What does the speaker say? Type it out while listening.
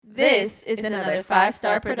This is another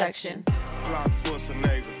 5-star production. Glock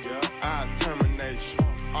Schwarzenegger, yeah. I terminate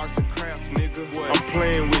you. Arts and crafts, nigga. I'm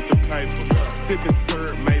playing with the paper. Sipping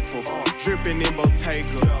syrup maple. Dripping in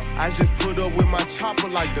Bottega. I just put up with my chopper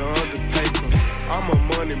like the Undertaker. I'm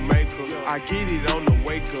a money maker. I get it on the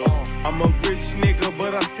wake up. I'm a rich nigga,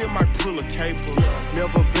 but I still might pull a caper.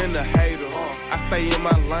 Never been a hater. I stay in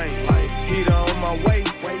my lane. Heater on my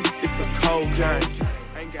waist. It's a cold game.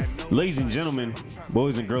 Ladies and gentlemen,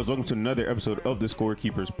 boys and girls, welcome to another episode of the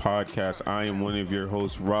Scorekeepers podcast. I am one of your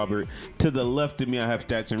hosts, Robert. To the left of me, I have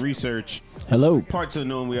Stats and Research. Hello. Parts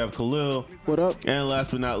unknown, we have Khalil. What up? And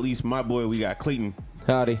last but not least, my boy, we got Clayton.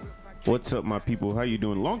 Howdy. What's up, my people? How you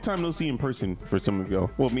doing? Long time no see in person for some of y'all.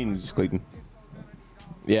 Well, me and just Clayton.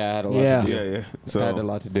 Yeah, I had a lot to do. Yeah. So I had a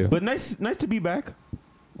lot to do. But nice to be back.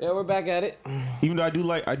 Yeah, we're back at it. Even though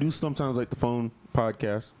I do sometimes like the phone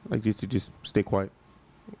podcast, like just to stay quiet.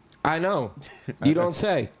 I know. You don't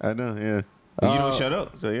say. I know, yeah. You don't shut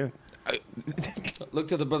up, so yeah. Look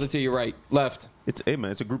to the brother to your right, left. It's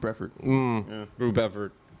a group effort. Yeah. Group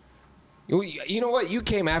effort. You know what? You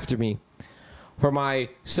came after me for my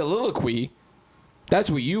soliloquy.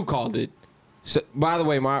 That's what you called it. So, by the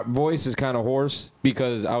way, my voice is kind of hoarse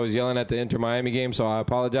because I was yelling at the Inter Miami game, so I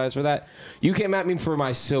apologize for that. You came at me for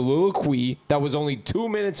my soliloquy that was only 2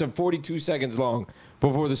 minutes and 42 seconds long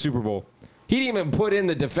before the Super Bowl. He didn't even put in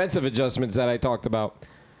the defensive adjustments that I talked about.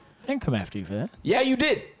 I didn't come after you for that. Yeah, you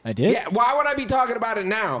did. I did? Yeah, why would I be talking about it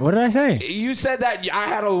now? What did I say? You said that I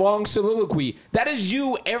had a long soliloquy. That is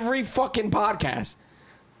you every fucking podcast.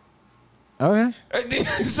 Okay.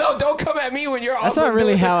 So don't come at me when you're also That's not really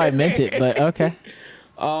doing how I meant it, but okay.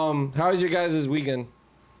 How was your guys' weekend?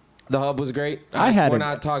 The hub was great. We're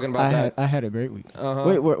not talking about that. I had a great week. Uh-huh.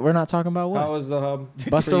 Wait, we're not talking about what? How was the hub?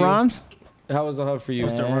 Busta Rhymes? How was the hub for you?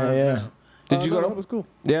 Busta Rhymes, Yeah. Did you go? That was cool.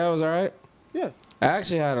 Yeah, it was all right. Yeah. I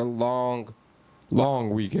actually had a long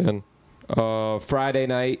weekend. Friday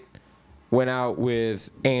night, went out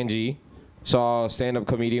with Angie, saw a stand-up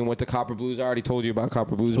comedian, went to Copper Blues. I already told you about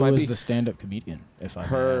Copper Blues. Who was the stand-up comedian, if I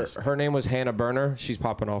may ask? Her name was Hannah Berner. She's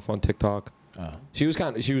popping off on TikTok. Oh. She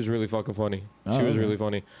was really fucking funny. Oh, She was okay. really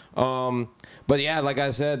funny. But yeah, like I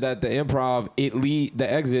said, that the improv,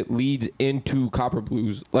 the exit leads into Copper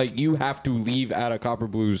Blues. Like you have to leave out of Copper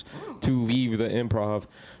Blues to leave the improv.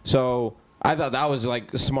 So I thought that was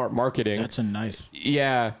like smart marketing. That's a nice...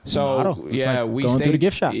 Yeah. So model. It's yeah, like we going stayed through the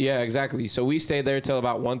gift shop. Yeah, exactly. So we stayed there till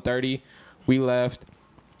about 1:30. We left.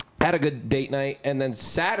 Had a good date night, and then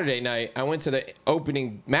Saturday night I went to the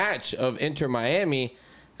opening match of Inter Miami,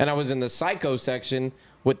 and I was in the psycho section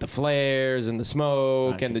with the flares and the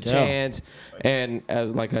smoke I and the can tell. chants. And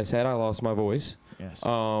like I said, I lost my voice. Yes.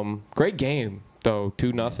 Great game though,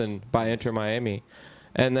 2-0 by Inter Miami.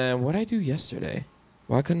 And then what I do yesterday?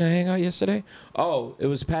 Why couldn't I hang out yesterday? Oh, it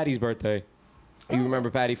was Patty's birthday. You remember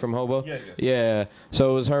Patty from Hobo? Yeah. Yeah.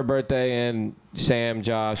 So it was her birthday, and Sam,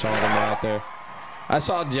 Josh, all of them were out there. I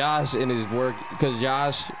saw Josh in his work because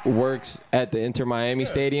Josh works at the Inter Miami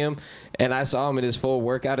Stadium, and I saw him in his full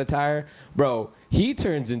workout attire. Bro, he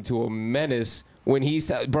turns into a menace when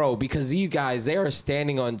because these guys, they are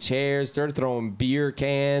standing on chairs, they're throwing beer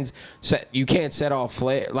cans. You can't set off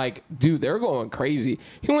flare. Like, dude, they're going crazy.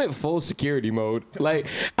 He went full security mode. Like,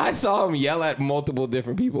 I saw him yell at multiple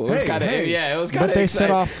different people. It was kind of, yeah, it was kind of. But they set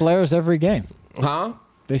off flares every game. Huh?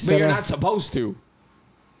 They But set you're off... not supposed to.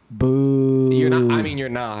 Boo. You're not. I mean, you're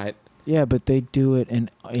not. Yeah, but they do it in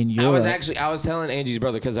Europe. I was telling Angie's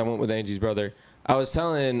brother, because I went with Angie's brother. I was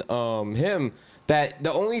telling him that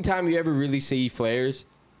the only time you ever really see flares,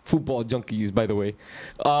 football junkies, by the way,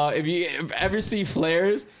 if you ever see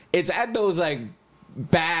flares, it's at those like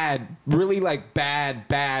really like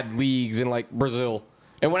bad leagues in like Brazil.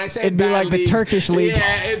 And when I say It'd be bad like the leagues, Turkish league.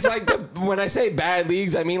 Yeah, it's like when I say bad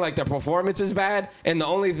leagues, I mean like the performance is bad, and the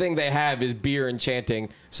only thing they have is beer and chanting.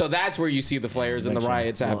 So that's where you see the flares and the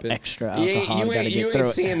riots happen. Extra alcohol. You ain't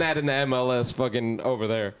seeing that in the MLS fucking over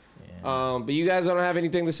there. Yeah. But you guys don't have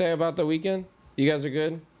anything to say about the weekend? You guys are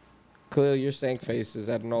good? Khalil, your stank face is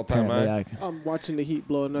at an all-time high. I'm watching the Heat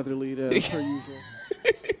blow another lead as per usual.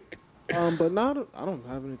 But I don't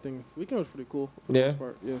have anything. Weekend was pretty cool for the most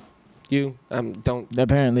part. Yeah. You don't.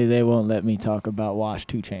 Apparently, they won't let me talk about Wash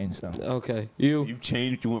 2 Chainz, though. Okay. You've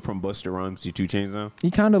changed. You went from Busta Rhymes to 2 Chainz now?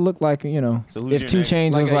 He kind of looked like, So who's if your 2 next?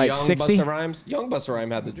 Chainz was a like young 60. Busta Rhymes. Young Busta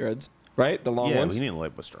Rhymes had the dreads, right? The long Yeah, ones. but he didn't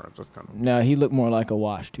like Busta Rhymes. That's kind of... No, he looked more like a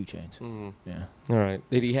Wash 2 Chainz. Mm. Yeah. All right.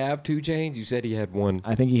 Did he have 2 chains? You said he had one.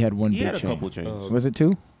 I think he had one He big had a chain. couple of chains. Was it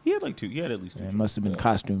 2? He had like 2. He had at least 2 Yeah, it chains. must have been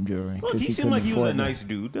costume jewelry. Look, 'cause he seemed like couldn't he was a afford nice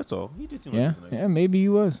dude. That's all. He did seem it. Yeah, like he was a nice yeah, maybe he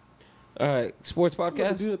was. All right. Sports The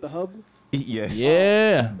podcast. dude at the hub. Yes.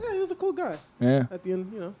 Yeah. Yeah, he was a cool guy. Yeah. At the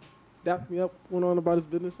end, dapped me up, went on about his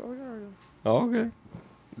business. I was like, all right. Oh, okay.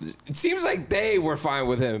 It seems like they were fine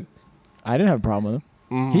with him. I didn't have a problem with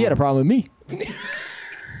him. He had a problem with me.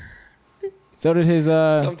 So did his.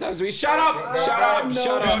 Sometimes we shut up. Shut up. no,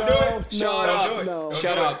 Shut up. no, Shut no, up. no.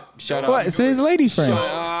 Shut up. Shut up. What? It's his lady friend.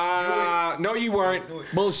 No, you weren't.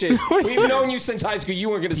 Bullshit. We've known you since high school. You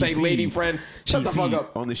weren't gonna say PC. lady friend. Shut the fuck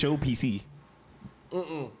up. On the show, PC.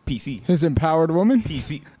 PC. His empowered woman.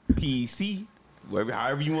 PC.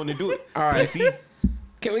 However you want to do it. All right. PC.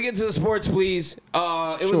 Can we get to the sports, please?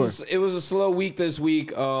 It was a slow week this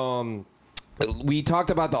week. We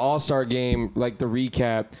talked about the All-Star game, like the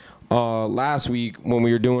recap, last week when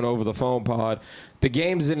we were doing over the phone pod. The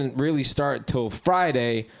games didn't really start till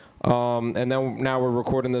Friday, and then now we're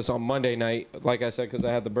recording this on Monday night, like I said, because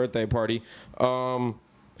I had the birthday party. So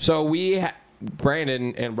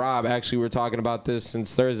Brandon and Rob actually were talking about this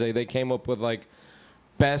since Thursday. They came up with like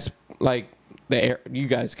best, like you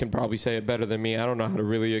guys can probably say it better than me. I don't know how to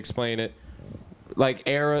really explain it. Like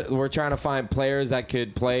era, we're trying to find players that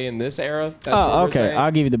could play in this era. That's what we're Okay. saying.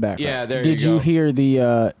 I'll give you the background. Yeah, there Did you go. you hear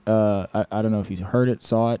the? I don't know if you heard it,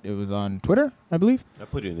 saw it. It was on Twitter, I believe. I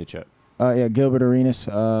put it in the chat. Yeah, Gilbert Arenas.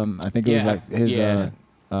 I think it was like his.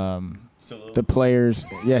 The players.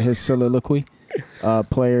 Yeah, his soliloquy.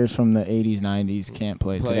 Players from the 80s, 90s can't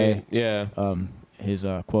play today. Yeah. His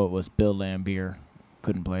quote was, "Bill Laimbeer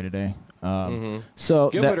couldn't play today." Mm-hmm. So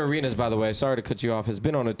Gilbert Arenas, by the way, sorry to cut you off, has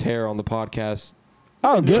been on a tear on the podcast.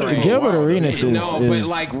 Gilbert Arenas is but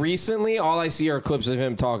like recently, all I see are clips of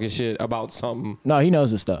him talking shit about something. No, he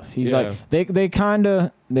knows his stuff. He's like they kind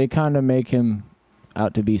of make him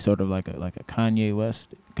out to be sort of like a Kanye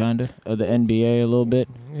West kind of the NBA a little bit.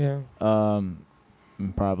 Yeah.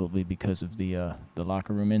 Probably because of the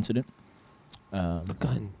locker room incident. The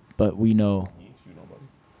gun. But we know.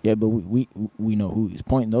 Yeah, but we know who he's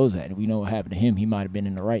pointing those at. We know what happened to him. He might have been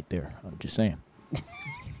in the right there. I'm just saying.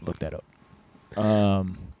 Look that up. Go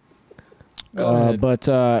ahead. But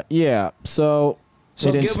yeah, so it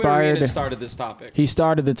Gilbert inspired. Arenas started this topic. He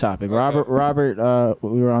started the topic. Okay. Robert.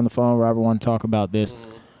 We were on the phone. Robert wanted to talk about this.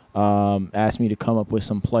 Asked me to come up with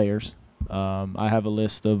some players. I have a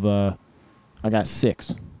list of. I got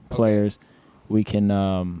 6 players. We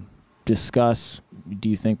can discuss. Do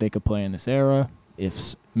you think they could play in this era?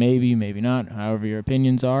 If maybe not. However your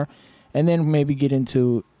opinions are, and then maybe get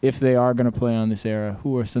into if they are going to play on this era.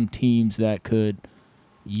 Who are some teams that could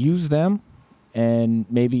use them, and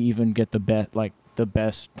maybe even get the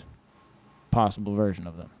best possible version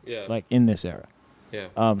of them. Yeah. Like in this era.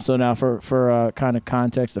 Yeah. So now for kind of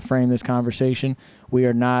context to frame this conversation, we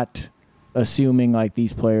are not assuming like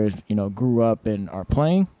these players, grew up and are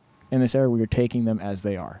playing in this era. We are taking them as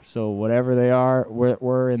they are. So whatever they are,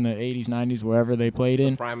 were in the 80s, 90s, wherever they played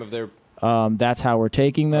in. The prime of their. That's how we're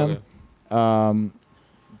taking them. Okay.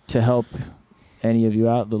 To help any of you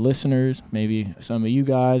out, the listeners, maybe some of you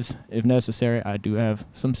guys, if necessary, I do have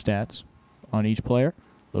some stats on each player, a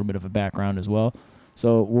little bit of a background as well.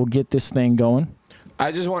 So we'll get this thing going.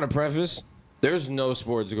 I just want to preface: there's no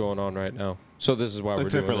sports going on right now, so this is why we're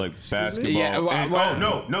Except doing for it. like basketball. Yeah,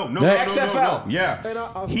 well, No. The XFL. Yeah.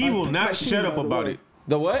 And He I will picked not my shut team, up by the about way. it.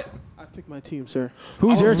 The what? I picked my team, sir.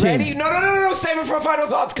 Who's your Already? team? No. Save it for final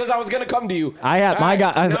thoughts because I was gonna come to you. I have my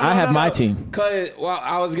guy. I have my team. Cause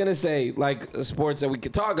I was gonna say like sports that we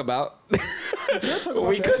could talk about. We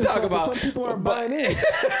the could XFL, talk but about. some people aren't buying in.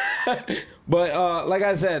 But like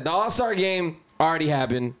I said, the All-Star game already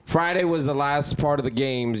happened. Friday was the last part of the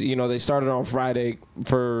games. They started on Friday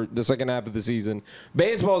for the second half of the season.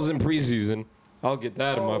 Baseball's in preseason. I'll get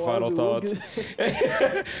that in my final thoughts.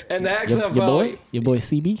 And the XFL. Your boy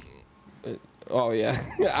CB. Oh, yeah.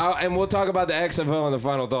 And we'll talk about the XFL and the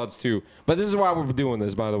final thoughts, too. But this is why we're doing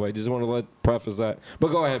this, by the way. Just want to preface that. But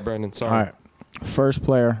go ahead, Brandon. Sorry. All right. First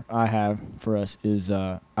player I have for us is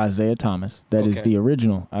Isaiah Thomas. That is Okay. the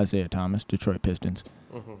original Isaiah Thomas, Detroit Pistons,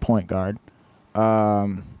 point guard.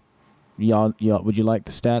 Y'all, would you like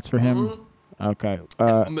the stats for him? Okay.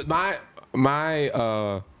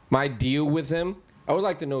 My deal with him, I would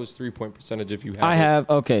like to know his 3-point percentage if you have I it. have.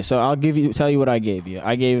 Okay, so I'll tell you what I gave you.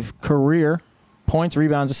 I gave career points,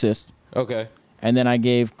 rebounds, assists, Okay. and then I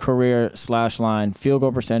gave career /line field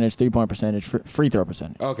goal percentage, 3-point percentage, free throw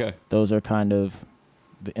percentage. Okay. Those are kind of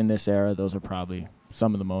in this era. Those are probably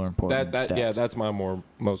some of the more important stats. Yeah, that's my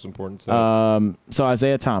most important stat. So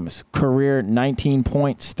Isaiah Thomas, career 19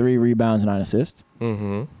 points, 3 rebounds, 9 assists.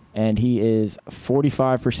 Mm-hmm. And he is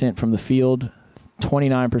 45% from the field,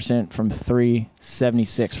 29% from 3,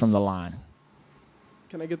 76 from the line.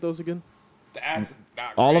 Can I get those again? That's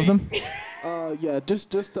not All of great. them? Yeah,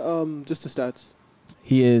 just the stats.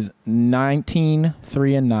 He is 19,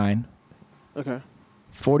 3, and 9. Okay.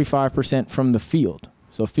 45% from the field,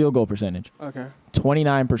 so field goal percentage. Okay.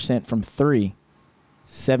 29% from 3,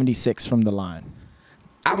 76 from the line.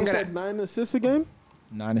 You said 9 assists a game?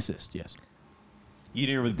 9 assists, yes. You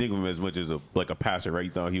didn't really think of him as much as a passer, right?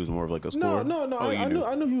 You thought he was more of like a scorer. No. Oh,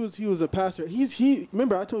 I knew he was a passer.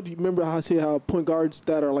 Remember I told you. Remember how I say how point guards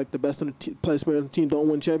that are like the best on the player on the team don't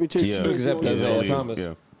win championships. Yeah, Except Isaiah Thomas.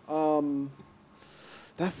 Yeah.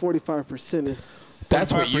 That 45% is.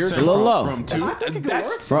 That's what you're a little low. From 2. I think it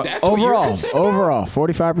could work. That's what you're concerned about? Overall,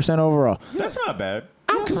 45% overall. That's not bad.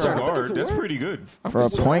 I'm concerned For a about guard, that's pretty good. For a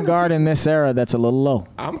point guard in this era, that's a little low.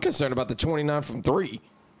 I'm concerned about the 29 from 3.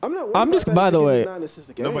 I'm not. I'm just. By the way,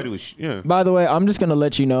 Nobody was. Yeah. By the way, I'm just gonna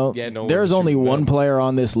let you know. Yeah, no one there's was only shooting one that. player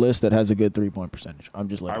on this list that has a good 3-point percentage. I'm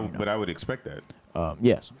just letting you know. But I would expect that.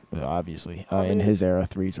 Yes, obviously. In his era,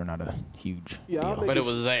 threes are not a huge deal. But it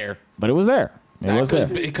was there. But it was there. It was there.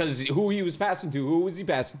 Because who he was passing to, who was he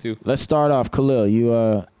passing to? Let's start off. Khalil,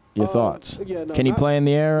 your thoughts? Yeah, no, Can he play in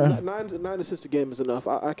the era? 9 assists a game is enough.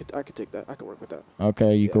 I could take that. I can work with that.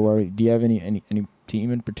 Okay, you could work. Do you have any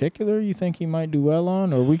team in particular you think he might do well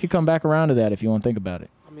on, or we could come back around to that if you want to think about it?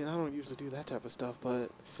 I mean, I don't usually do that type of stuff, but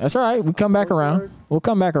That's all right. We come back around. We'll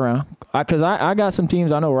come back around. Cause I got some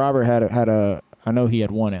teams. I know Robert had a. I know he had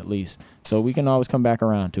one at least, so we can always come back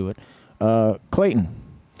around to it. Clayton,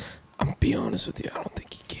 I'm gonna be honest with you. I don't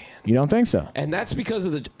think he can. you don't think so? And that's because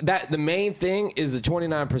of the main thing is the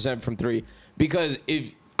 29% from 3. Because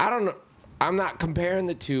if I don't know, I'm not comparing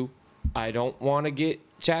the two. I don't want to get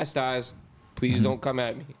chastised. Please don't come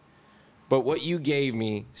at me. But what you gave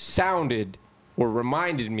me sounded or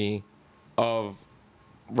reminded me of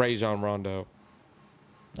Rajon Rondo.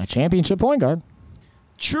 A championship point guard.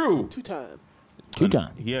 True. 2-time.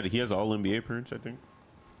 2-time. He has an All NBA appearance, I think.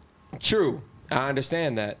 True. I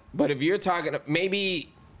understand that. But if you're talking maybe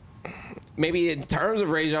in terms of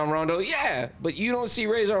Rajon Rondo, yeah, but you don't see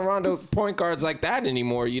Rajon Rondo point guards like that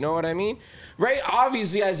anymore. You know what I mean?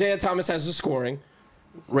 Obviously, Isaiah Thomas has the scoring.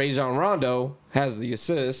 Rajon Rondo has the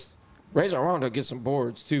assist. Rajon Rondo gets some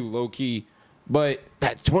boards too, low key. But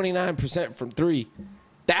that 29% from 3,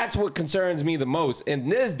 that's what concerns me the most in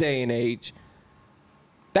this day and age.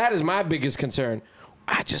 That is my biggest concern.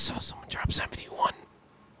 I just saw someone drop 71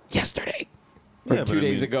 yesterday. Or 2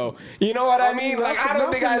 days ago. You know what I mean? Like, I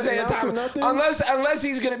don't think Isaiah Thomas, unless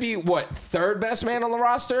he's going to be, third best man on the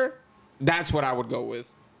roster, that's what I would go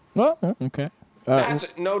with. Well, okay. That's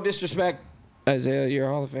no disrespect, Isaiah, you're a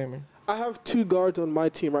Hall of Famer. I have 2 guards on my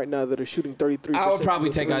team right now that are shooting 33%. I would probably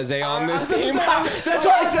take Isaiah on this team. That's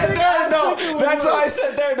why I said there, though. That's why I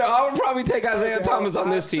said there, though. I would probably take Isaiah Thomas on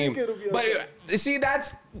this team. But see,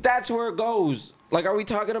 that's where it goes. Like, are we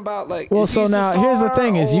talking about like? Well, so now here's the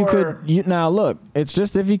thing: is now look, it's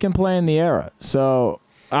just if he can play in the era. So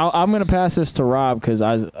I'm gonna pass this to Rob because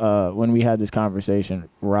when we had this conversation,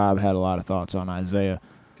 Rob had a lot of thoughts on Isaiah.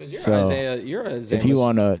 Because you're Isaiah. If you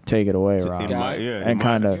want to take it away, Rob, and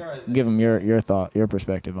kind of give him your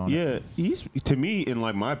perspective on it. Yeah, he's to me, in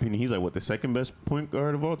like my opinion, he's like the second best point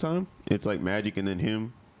guard of all time. It's like Magic and then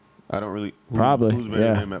him. I don't really probably who's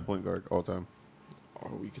better than him at point guard all time.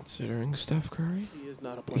 Are we considering Steph Curry? He is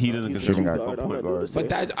not a point guard. He doesn't consider him a point guard.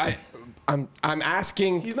 But I'm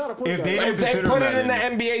asking. He's not a point guard. If they put it in the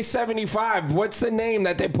NBA 75, what's the name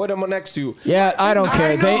that they put him next to? Yeah, I don't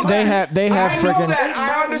care. They have freaking.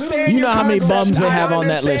 I understand. You know how many bums they have on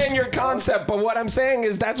that list. I understand your concept, but what I'm saying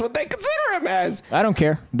is that's what they consider him as. I don't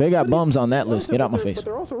care. They got bums on that list. Get out my face. But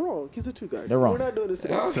they're also wrong. He's a 2 guard. They're wrong. We're not doing this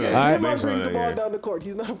today. Okay. Draymond brings the ball down the court.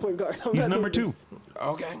 He's not a point guard. He's number 2.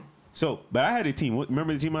 Okay. So, but I had a team.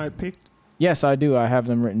 Remember the team I picked? Yes, I do. I have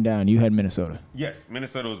them written down. You had Minnesota. Yes,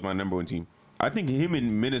 Minnesota was my number 1 team. I think him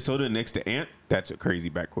in Minnesota next to Ant, that's a crazy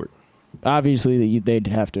backcourt. Obviously, they'd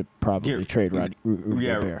have to probably trade Gobert.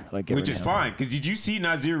 Which is fine. Because did you see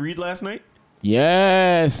Nazir Reed last night?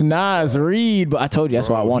 Yes, Naz Reed. But I told you that's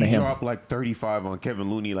why I wanted him. He dropped like 35 on Kevin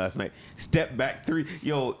Looney last night. Step back 3.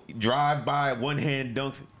 Yo, drive by, one hand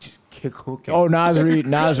dunks. Just kick. Oh, Naz Reed.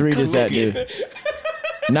 Naz Reed is that dude.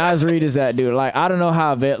 Naz Reed is that dude. Like, I don't know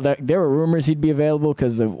how there were rumors he'd be available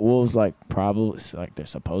because the Wolves they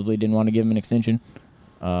supposedly didn't want to give him an extension.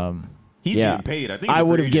 He's getting paid. I think I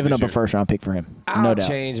would have given up a first round pick for him. No doubt. I'll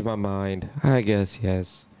change my mind. I guess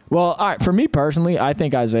yes. Well, all right, for me personally, I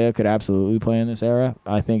think Isaiah could absolutely play in this era.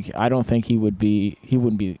 I don't think he wouldn't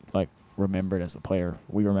be like remembered as the player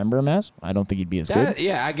we remember him as. I don't think he'd be as good.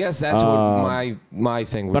 Yeah, I guess that's what my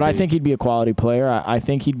thing would be. But I think he'd be a quality player. I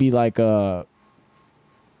think he'd be like a.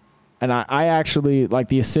 And I actually like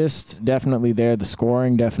the assists definitely there, the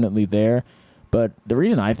scoring definitely there. But the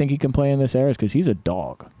reason I think he can play in this era is because he's a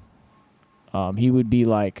dog. He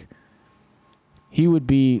would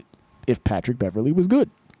be if Patrick Beverly was good.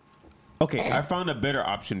 Okay, I found a better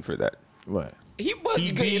option for that. What? Let's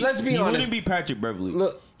be he honest. wouldn't be Patrick Beverly.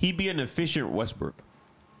 Look. He'd be an efficient Westbrook.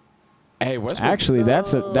 Hey, Westbrook. Actually,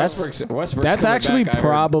 that's Westbrook's actually back,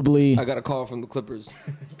 probably I got a call from the Clippers.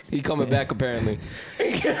 He coming back apparently.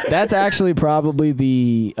 that's actually probably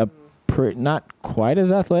the not quite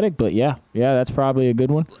as athletic, but yeah, that's probably a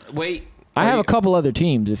good one. Wait, I have a couple other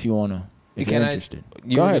teams if you want to. If you're Can I- interested,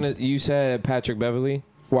 you go were ahead. gonna- you said Patrick Beverly.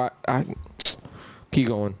 Why? Keep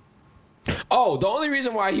going. Oh, the only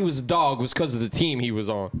reason why he was a dog was because of the team he was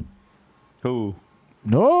on. Who?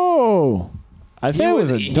 No, I said it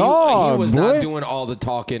was a dog. He was boy. not doing all the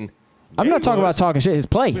talking. I'm Yeah, not he talking about was. talking shit. His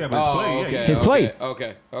play. Yeah, but his play, yeah, okay. His play.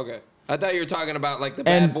 Okay. I thought you were talking about like the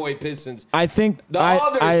And bad boy Pistons. I think The I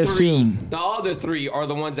other three, assume. the other three are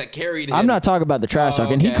the ones that carried him. I'm not talking about the trash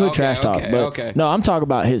talking. He okay, could okay, trash talk, okay, but okay. no, I'm talking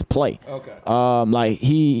about his play. Okay. Like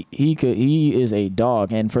he is a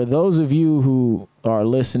dog. And for those of you who are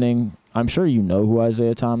listening, I'm sure you know who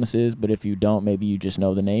Isaiah Thomas is, but if you don't, maybe you just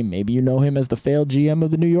know the name. Maybe you know him as the failed GM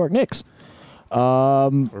of the New York Knicks.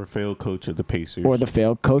 Or failed coach of the Pacers. Or the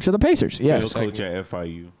failed coach of the Pacers. Yes. failed coach at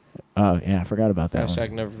FIU. Yeah, I forgot about that Hashtag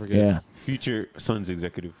one. never forget. Yeah. Future Suns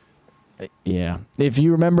executive. Yeah. If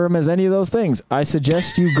you remember him as any of those things, I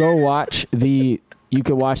suggest you go watch you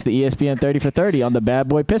could watch the ESPN 30 for 30 on the Bad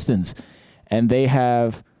Boy Pistons. And they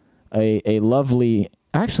have a lovely,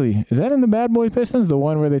 actually, is that in the Bad Boy Pistons? The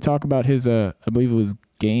one where they talk about his, I believe it was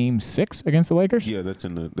game 6 against the Lakers? Yeah, that's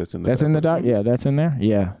in the That's in the doc? Yeah, that's in there.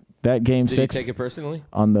 Yeah. That game Did 6 he take it personally?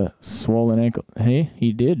 on the swollen ankle. Hey,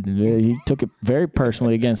 he did. He took it very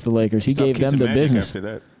personally against the Lakers. He Stop gave them kissing the Magic business. After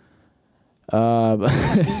that.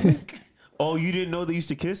 Oh, you didn't know they used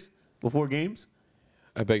to kiss before games?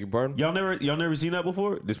 I beg your pardon? Y'all never seen that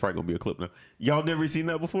before? This probably gonna be a clip now. Y'all never seen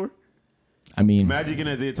that before? I mean, Magic and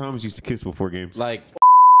Isaiah Thomas used to kiss before games. Like,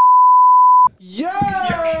 Yo!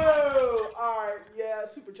 All right, yeah,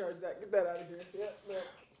 supercharge that. Get that out of here. Yeah,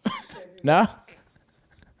 no. nah.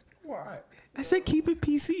 Why? I said keep it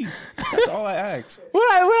PC. That's all I asked. What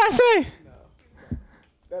I say?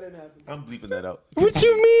 That didn't happen. I'm bleeping that out. What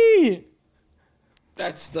you mean?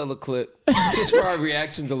 that's still a clip. Just for our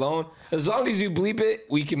reactions alone. As long as you bleep it,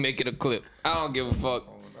 we can make it a clip. I don't give a fuck.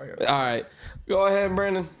 All right. Go ahead,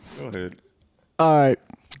 Brandon. Go ahead. All right.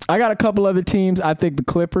 I got a couple other teams. I think the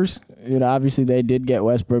Clippers, obviously they did get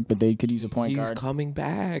Westbrook, but they could use a point He's guard. coming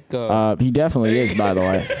back. He definitely is, by the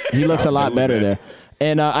way. He looks a lot doing better that. there.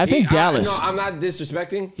 And I think Dallas. No, I'm not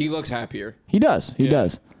disrespecting. He looks happier He does. He Yeah.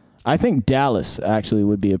 does. I think Dallas actually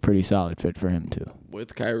would be a pretty solid fit for him, too.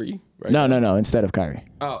 with Kyrie. Right No, now. no, instead of Kyrie.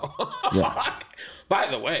 Oh. Yeah. By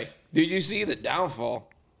the way, did you see the downfall?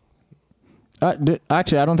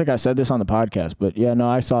 Actually, I don't think I said this on the podcast, but yeah, no,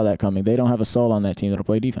 I saw that coming. They don't have a soul on that team that'll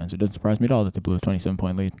play defense. It doesn't surprise me at all that they blew a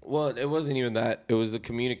 27-point lead. Well, it wasn't even that. It was the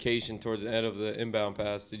communication towards the end of the inbound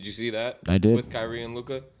pass. Did you see that? I did. With Kyrie and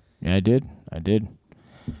Luka? Yeah, I did.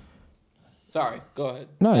 Sorry, go ahead.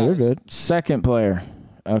 No, you're Alex. good. Second player.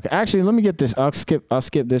 Okay, actually, let me get this. I'll skip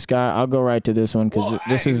this guy. I'll go right to this one because Well,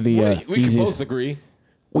 this hey, is the we could easiest. both agree.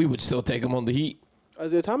 We would still take him on the Heat.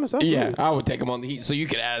 Isaiah Thomas, absolutely. Yeah, I would take him on the Heat. So you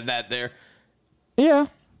could add that there. Yeah,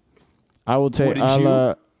 I will take. Wouldn't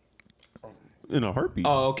you? In a heartbeat.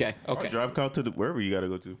 Oh, okay, I'll okay. drive Kyle to wherever you gotta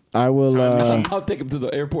go to. I will. Time machine. I'll take him to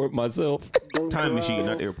the airport myself. Time machine,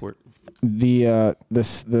 not airport. The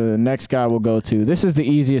next guy we'll go to. This is the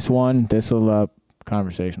easiest one. This will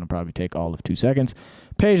conversation will probably take all of 2 seconds.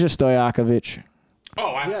 Peja Stojakovic,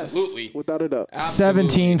 Oh, Yes, absolutely. without a doubt. Absolutely.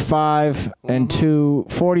 17, 5, and 2,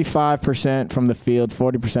 45% from the field,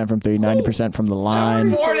 40% from 3, 90% from the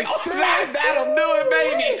line. 40. Oh, that'll do it,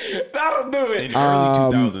 baby. That'll do In it. early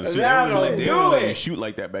 2000s. So that'll they do wouldn't let it. you shoot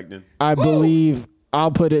like that back then. I believe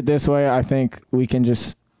I'll put it this way. I think we can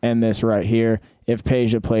just end this right here. If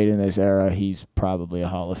Peja played in this era, he's probably a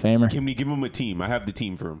Hall of Famer. Can we give him a team? I have the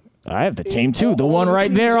team for him. I have the team too. The one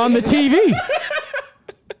right there on the TV.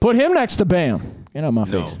 Put him next to Bam. Get out my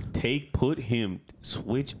No, face. put him,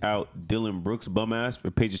 switch out Dylan Brooks bum ass for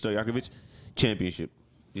Peja Stojakovic, championship.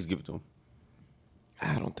 Just give it to him.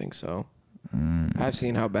 I don't think so. I've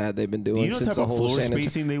seen how bad they've been doing Do you know since type the of whole floor San Antonio-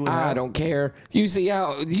 spacing they would I have? don't care. You see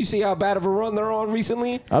how bad of a run they're on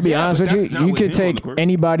recently? I'll be Yeah, honest but with that's you. not You with could him on the take court.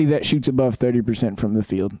 anybody that shoots above 30% from the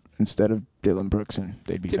field instead of Dylan Brooks, and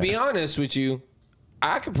they'd be To better. be honest with you,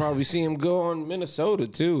 I could probably see him go on Minnesota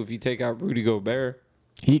too if you take out Rudy Gobert.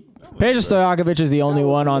 Peja Stojakovic is the only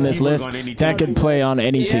one on this He list was on any that team. could play on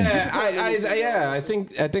any team. I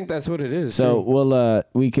think that's what it is. So too.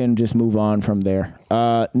 we can just move on from there.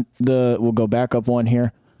 We'll go back up one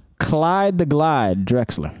here. Clyde the Glide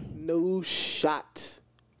Drexler. No 2 shot.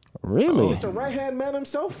 Really? Mr. Right-hand man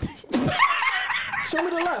himself. Show me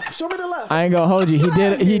the left. Show me the left. I ain't gonna hold you.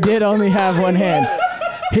 He did only have one hand.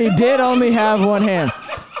 He did only have one hand.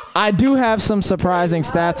 I do have some surprising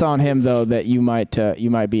stats on him though that you might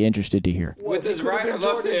be interested to hear. With his right or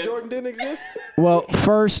left hand? Jordan didn't exist? Well,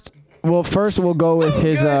 first we'll go with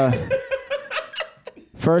his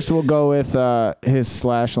First, we'll go with his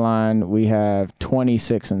slash line. We have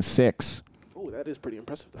 26 and 6. Oh, that is pretty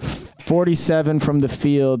impressive. 47 from the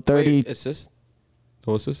field. 30. Wait, assist?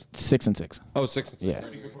 No assist? 6 and 6. Oh, 6 and 6.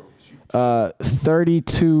 Yeah.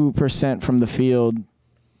 32% from the field.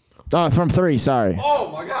 Oh, from 3. Sorry.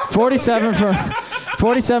 Oh my God. 47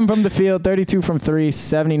 from the field. 32 from 3.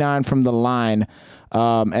 79 from the line.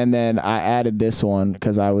 And then I added this one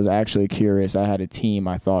because I was actually curious. I had a team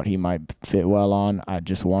I thought he might fit well on. I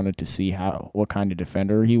just wanted to see what kind of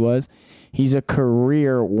defender he was. He's a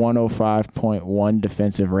career 105.1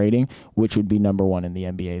 defensive rating, which would be number 1 in the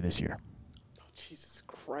NBA this year. Oh, Jesus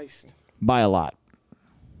Christ. By a lot.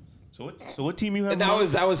 So what team you have? And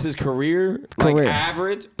that was his career, Career. like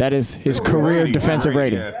average. That is his career defensive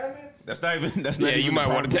rating. Yeah. That's not even. That's not. Yeah, even you the might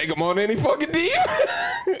want to problem. take him on any fucking team.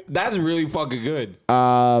 That's really fucking good.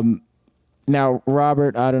 Now,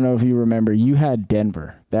 Robert, I don't know if you remember, you had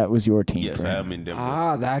Denver. That was your team. Yes, for I him. am in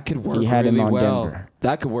Denver. That could work He had him really on well. Denver.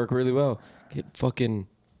 That could work really well. Get fucking.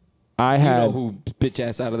 I You know had who bitch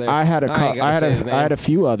ass out of there. I had ain't gotta say his name. I had a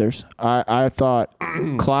few others. I thought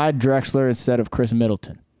Clyde Drexler instead of Chris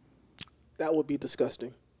Middleton. That would be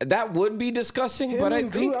disgusting. That would be disgusting, Him but I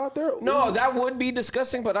and Drew think out there? no, Ooh. that would be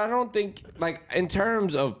disgusting. But I don't think like in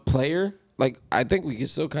terms of player, like I think we can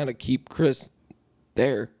still kind of keep Chris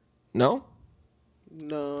there. No,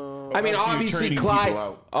 No. I mean you're obviously trading Clyde. people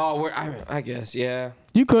out. Oh, I guess yeah.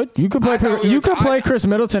 You could play I thought we were play Chris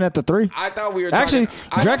Middleton at the 3. I thought we were Actually,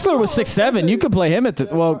 talking, Drexler was 6'7". You could play him at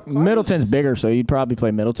the Middleton's bigger, so you'd probably play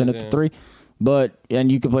Middleton at the 3.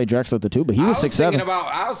 And you could play Drexler at the 2, but he was 6'7".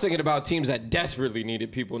 I was thinking about teams that desperately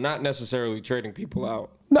needed people, not necessarily trading people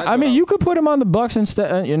out. No, That's I mean what you could put him on the Bucks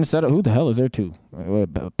instead of who the hell is there 2?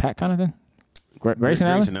 Pat Connaughton? Grayson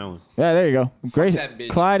Allen? Yeah, there you go. that bitch.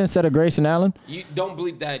 Clyde instead of Grayson Allen. You don't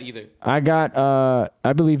bleep that either. I got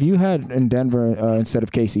I believe you had in Denver instead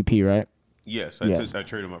of KCP, right? Yes, Yeah. I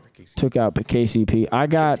traded him out for KC. Took out KCP. I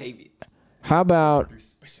got how about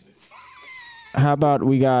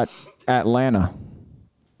we got Atlanta?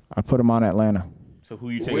 I put him on Atlanta. So who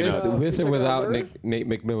you taking out? With or Check without out Nate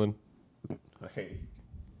McMillan?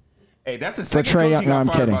 Hey, that's the For second Trae coach he Young, no, got I'm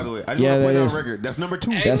fired, kidding. by the way. I just Yeah, want to that put it is. on record. That's number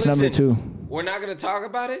 2. Hey, That's number listen, 2. We're not gonna talk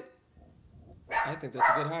about it. I think that's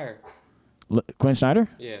a good hire. Quinn Snyder?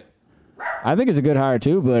 Yeah. I think it's a good hire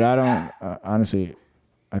too, but I don't honestly.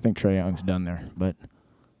 I think Trae Young's done there, but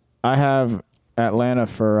I have Atlanta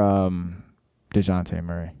for DeJounte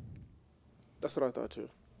Murray. That's what I thought too.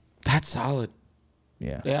 That's solid.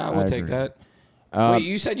 Yeah, Yeah, I will take agree. that. Wait,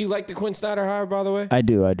 you said you like the Quinn Snyder hire, by the way? I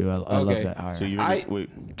do. I love Okay. that hire. So you wait.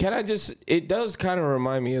 Can I just? It does kind of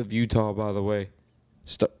remind me of Utah, by the way.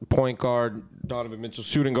 Point guard, Donovan Mitchell,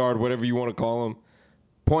 shooting guard, whatever you want to call him.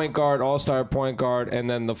 Point guard, all-star point guard, and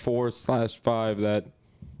then the 4/5 that,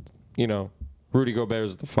 Rudy Gobert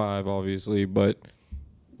is the 5, obviously, but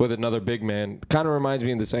with another big man. Kind of reminds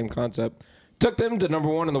me of the same concept. Took them to number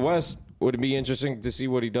 1 in the West. Would it be interesting to see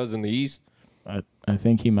what he does in the East? I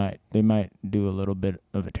think they might do a little bit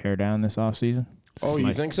of a teardown this offseason. Oh,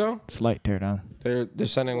 you think so? Slight teardown. They're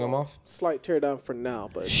sending them off? Slight teardown for now,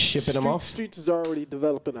 but Shipping them off? Streets is already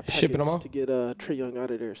developing a Shipping them package off? to get Trae Young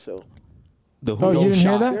out of there. So The Oh, you didn't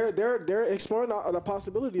hear that? they're exploring the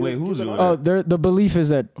possibility. Wait, of who's giving doing him- that? The belief is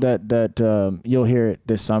that you'll hear it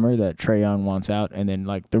this summer that Trae Young wants out, and then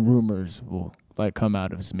like the rumors will like come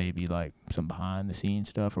out of maybe like some behind the scenes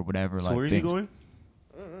stuff or whatever. So like where is he things. going?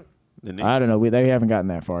 The Knicks. I don't know. They haven't gotten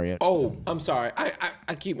that far yet. Oh, I'm sorry.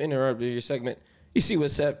 I keep interrupting your segment. You see what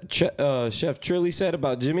Chef Trilly said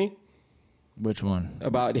about Jimmy? Which one?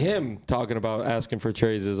 About him talking about asking for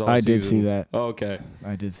trades all I season. did see that. Okay.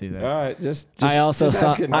 I did see that. All right. Just I also just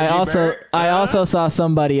saw. asking. I also saw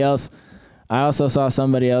somebody else. I also saw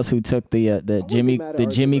somebody else who took the Jimmy mad at the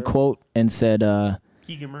RJ Jimmy Barrett. quote and said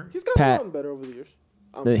Keegan Murray. He's gotten Pat, gotten better over the years.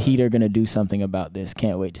 the Heat are gonna do something about this.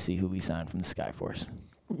 Can't wait to see who we sign from the Skyforce.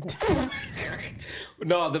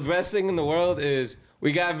 No, the best thing in the world is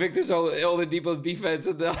we got Victor Oladipo's defense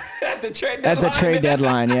at the trade deadline. At the trade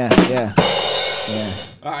deadline, yeah.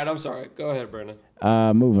 All right. I'm sorry. Go ahead, Brandon.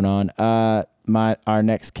 Moving on. Our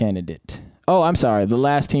next candidate. Oh, I'm sorry. The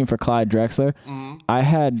last team for Clyde Drexler. Mm-hmm.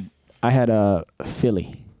 I had a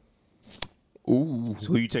Philly. Ooh.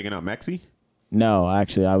 So who you taking out, Maxey? No,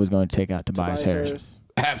 actually, I was going to take out Tobias Harris.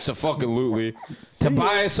 Absolutely.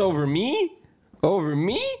 Tobias over me? Over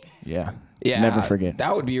me? Yeah. Yeah. Never forget.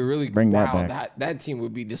 That would be a really Bring that back. That team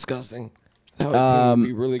would be disgusting. That would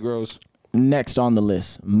be really gross. Next on the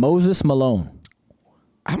list, Moses Malone.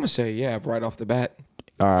 I'm gonna say right off the bat.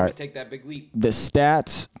 All I'm gonna right. take that big leap. The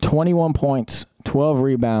stats: 21 points, 12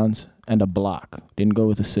 rebounds, and a block. Didn't go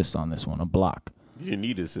with assists on this one. A block. You didn't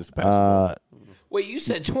need assists. Wait, you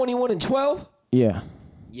said 21 and 12? Yeah.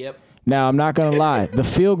 Yep. Now I'm not gonna lie. The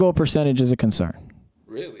field goal percentage is a concern.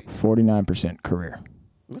 Really? 49% career.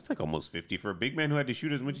 that's like almost 50 for a big man who had to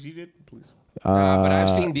shoot as much as he did. Please. But I've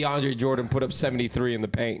seen DeAndre Jordan put up 73 in the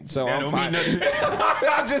paint, so That I'm don't fine. mean nothing.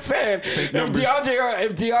 I'm just saying, if numbers.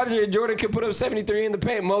 DeAndre Jordan could put up 73 in the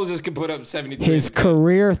paint, Moses could put up 73. His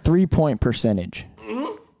career 3-point percentage,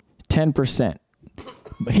 10%.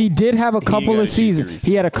 He did have a couple gotta of shoot seasons. threes.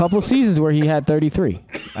 He had a couple seasons where he had 33.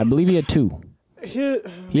 I believe he had 2. Here,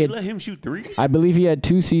 He You had, let him shoot threes? I believe he had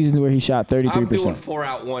 2 seasons where he shot 33%. I'm doing 4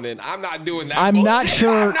 out 1 in. I'm not doing that. I'm bullshit. not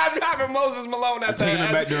sure- I'm not having Moses Malone at taking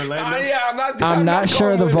him back to Orlando? Yeah, I'm not. I'm not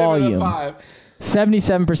sure going the with him in volume. 5.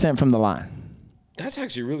 77% from the line. That's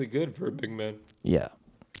actually really good for a big man. Yeah.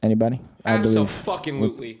 Anybody? I believe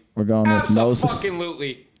Absolutely. we're going with Moses.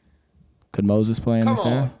 Absolutely. Could Moses play in Come this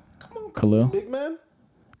on. era? Come on. Khalil? big man,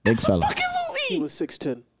 Big fella. he Absolutely. was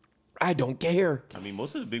 6'10". I don't care. I mean,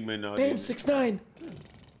 most of the big men Damn, nowadays. 6'9".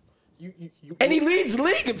 You And he leads the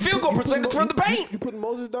league in field goal percentage from the paint. You putting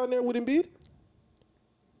Moses down there with Embiid?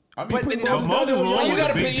 I mean, But but no, Moses you Malone was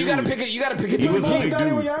gotta a big pick. You gotta dude. pick it. You gotta pick it. He was a Moses big down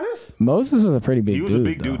there with dude. Giannis? Moses was a pretty big He dude. was a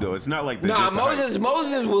big dude, though. It's not like Nah, just the height.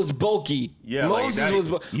 Moses was bulky. Yeah, like Moses that-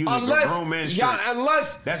 was. he was a grown man straight.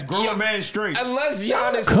 Unless That's grown man straight. Unless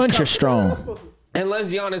Giannis Country is strong.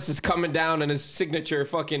 unless Giannis is coming down and his signature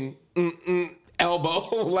fucking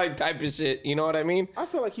elbow like type of shit. You know what I mean? I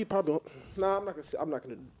feel like he probably. Nah, I'm not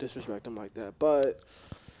gonna disrespect him like that. But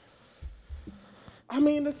I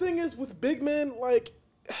mean, the thing is with big men, like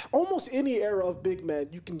almost any era of big men,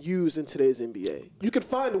 you can use in today's NBA. You can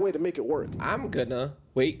find a way to make it work. I'm gonna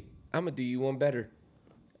do you one better,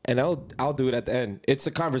 and I'll do it at the end. It's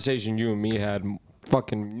a conversation you and me had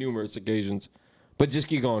fucking numerous occasions, but just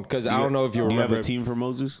keep going because I don't know if you Do you have remember. a team for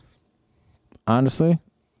Moses? Honestly,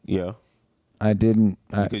 Yeah. I didn't.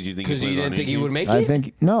 Because you think Because you didn't think he would make I it.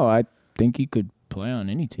 think he could play on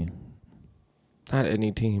any team. Not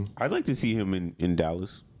any team. I'd like to see him in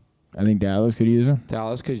Dallas. I think Dallas could use him.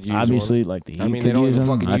 Dallas could use Obviously, one. like the Heat I mean, they could don't use even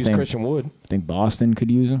him. fucking use Christian Wood. I think Boston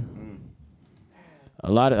could use him.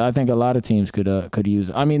 I think a lot of teams could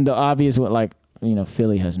use. I mean, the obvious like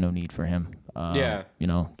Philly has no need for him. Yeah.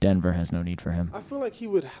 Denver has no need for him. I feel like he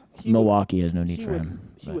would. Milwaukee has no need He for would. him.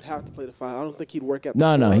 He would have to play the 5. I don't think he'd work at.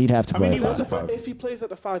 No, the 4. he'd have to I play. mean, he at was five. a 5. If he plays at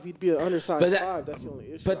the 5, he'd be an undersized But that- 5. That's the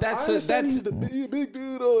only issue. but that's I understand that's- he's the big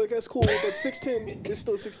dude. Oh, like, that's cool. But 6'10", it's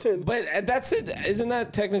still 6'10". But that's it. Isn't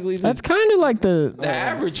that technically That's kind of like the. the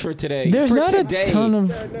average for today? There's for not today. a ton of.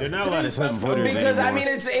 They're not a lot of 7-footers Because I anymore.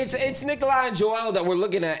 mean, it's Nikolai and Joel that we're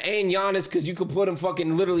looking at, and Giannis, because you could put him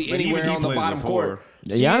fucking literally But even anywhere he on the plays bottom the 4. court.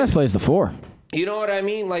 Giannis plays the 4. You know what I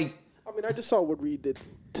mean? Like, I mean, I just saw what Reed did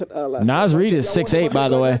last Nas night. Reed is Y'all wonder 6'8", why by he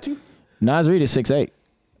the guarded way. that too? Nas Reed is 6'8".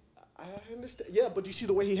 I understand. Yeah, but you see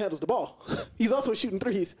the way he handles the ball. He's also shooting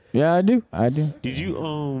threes. Yeah, I do. Did you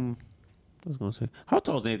I was gonna say, how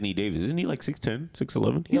tall is Anthony Davis? Isn't he like 6'10",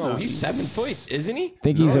 6'11"? he's 7 foot, isn't he? I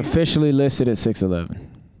think he's officially listed at 6'11".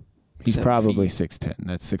 He's 7 probably feet. 6'10".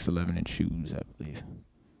 That's 6'11" in shoes, I believe.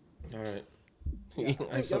 All right.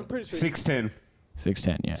 I'm pretty sure. 6'10".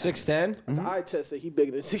 6'10", yeah. 6'10". The eye test that he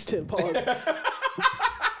bigger than 6'10". Pause.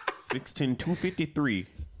 6'10", 253.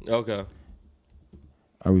 Okay.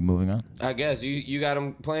 Are we moving on? I guess you got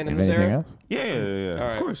him playing in Have this anything era. else? Yeah. All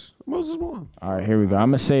Of right. course. Moses Malone. All right, here we go. I'm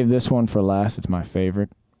going to save this one for last. It's my favorite.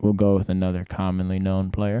 We'll go with another commonly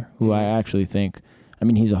known player who I actually think, I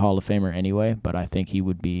mean, he's a Hall of Famer anyway, but I think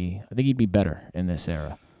he'd be better in this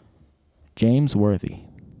era. James Worthy.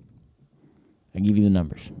 I give you the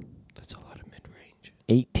numbers. That's a lot of mid-range.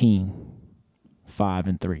 18, 5,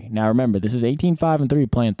 and 3. Now remember, this is 18, 5, and 3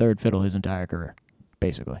 playing third fiddle his entire career,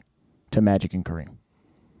 basically, to Magic and Kareem.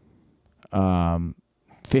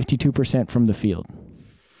 52% from the field.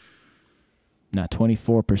 Now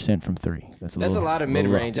 24% from 3. That's a lot of little low.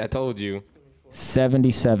 mid-range. I told you.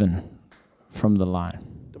 77 from the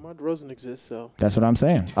line. DeMar DeRozan exists, so That's what I'm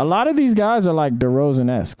saying. A lot of these guys are like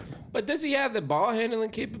DeRozan-esque. But does he have the ball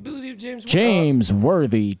handling capability of James? James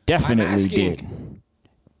Worthy definitely asking. did.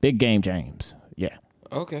 Big game James. Yeah.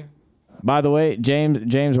 Okay. By the way,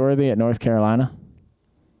 James Worthy at North Carolina.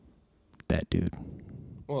 That dude.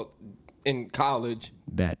 Well, in college.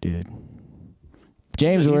 That dude.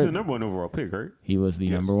 James He's Worthy. the number 1 overall pick, right? He was the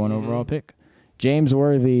number 1 overall pick. James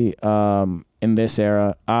Worthy in this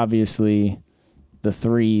era, obviously the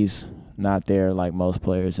threes not there like most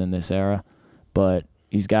players in this era, but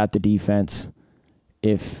he's got the defense.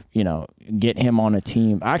 If, get him on a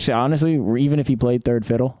team. Actually, honestly, even if he played third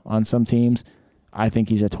fiddle on some teams, I think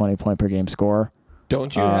he's a 20-point per game scorer.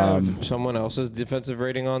 Don't you have someone else's defensive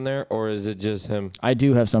rating on there, or is it just him? I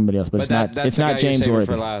do have somebody else, but it's not James Worthy.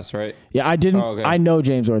 For last, right? Yeah, I didn't. Oh, okay. I know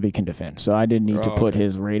James Worthy can defend, so I didn't need to put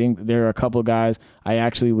his rating. There are a couple guys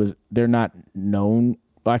they're not known.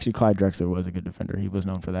 Well, actually, Clyde Drexler was a good defender. He was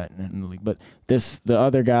known for that in the league. But the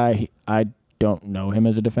other guy, I don't know him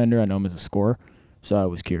as a defender. I know him as a scorer, so I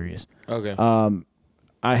was curious. Okay.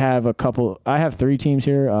 I have 3 teams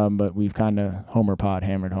here, but we've kind of Homer Pod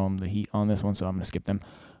hammered home the Heat on this one, so I'm going to skip them.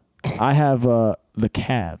 I have the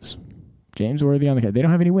Cavs. James Worthy on the Cavs. They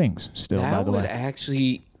don't have any wings still, by the way. That would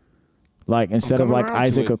actually... Like, instead of like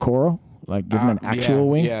Isaac Okoro, like give him an actual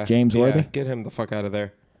wing, James Worthy. Get him the fuck out of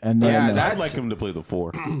there. And then, I'd like him to play the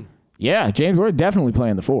 4. Yeah, James Worthy definitely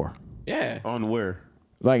playing the 4. Yeah. On where?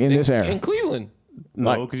 Like in this era. In Cleveland.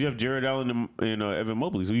 No, because you have Jared Allen and Evan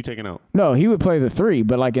Mobley. Who you taking out? No, he would play the 3,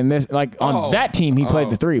 but like in this, like on that team, he played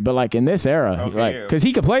the 3. But like in this era, because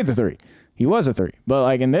he could play the 3, he was a 3. But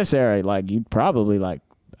like in this era, like you'd probably like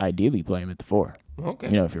ideally play him at the 4. Okay.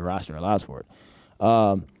 If your roster allows for it.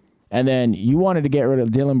 And then you wanted to get rid of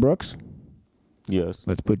Dylan Brooks. Yes.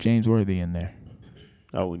 Let's put James Worthy in there.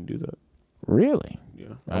 I wouldn't do that. Really? Yeah,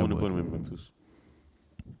 I wouldn't put him in Memphis.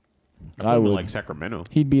 I would like Sacramento.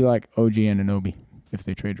 He'd be like OG Anunoby if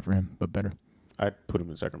they traded for him, but better. I'd put him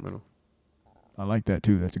in Sacramento. I like that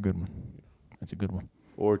too. That's a good one.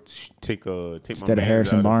 Or take instead of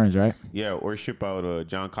Harrison Barnes, right? Yeah, or ship out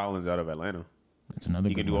John Collins out of Atlanta. That's another.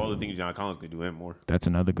 He good can do one. all the things John Collins could do and more. That's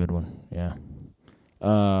another good one. Yeah.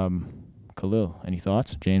 Khalil, any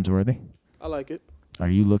thoughts? James Worthy? I like it. Are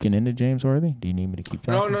you looking into James Worthy? Do you need me to keep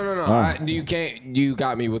talking? No. Oh. You can't. You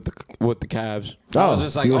got me with the Cavs. Oh, I was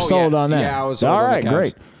just like, you were sold on that. Yeah, I was sold all on right, the Cavs.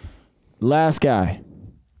 great. Last guy.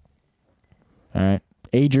 All right,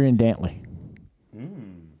 Adrian Dantley.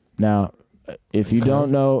 Now, if you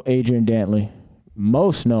don't know Adrian Dantley,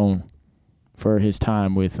 most known for his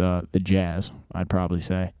time with the Jazz, I'd probably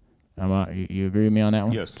say. You agree with me on that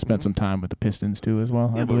one? Yes. Spent some time with the Pistons too as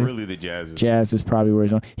well. Yeah, I but believe. really the Jazz is. Jazz is probably where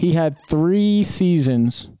he's on. He had 3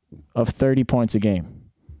 seasons of 30 points a game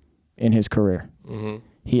in his career. Mm-hmm.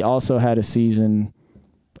 He also had a season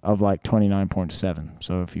of like 29.7.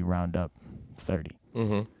 So if you round up 30.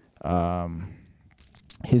 Mm-hmm.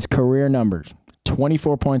 His career numbers,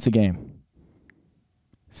 24 points a game,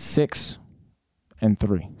 6 and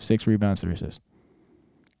 3. 6 rebounds, 3 assists.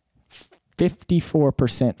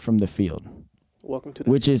 54% from the field. Welcome to the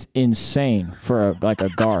which is insane for a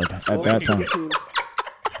guard at that time.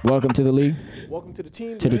 Welcome to the league. Welcome to the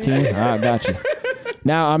team. To the team. I got you.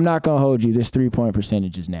 Now I'm not gonna hold you. This 3-point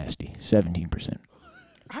percentage is nasty. 17%.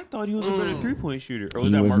 I thought he was a better 3-point shooter. Or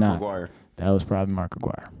was He that was Mark not. McGuire? That was probably Mark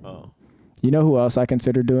Aguirre. Oh. You know who else I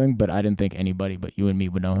considered doing, but I didn't think anybody but you and me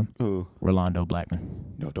would know him? Who? Rolando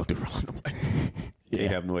Blackman. No, don't do Rolando Blackman. They'd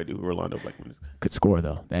have no idea who Rolando Blackman is. Could score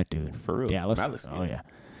though, that dude. For real. Dallas. Malice, Oh yeah.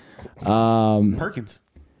 yeah. Perkins.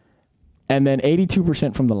 And then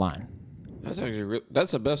 82% from the line. That's actually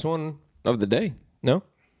that's the best one of the day. No.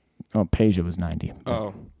 Oh, Peja was 90.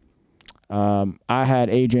 Oh. I had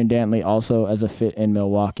Adrian Dantley also as a fit in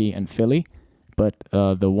Milwaukee and Philly, but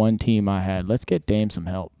the one team I had, let's get Dame some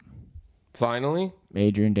help. Finally.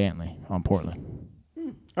 Adrian Dantley on Portland.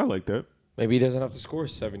 I like that. Maybe he doesn't have to score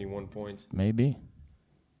 71 points. Maybe.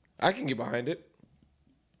 I can get behind it.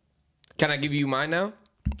 Can I give you mine now?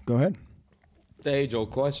 Go ahead. The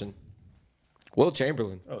age-old question. Will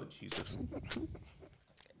Chamberlain. Oh, Jesus.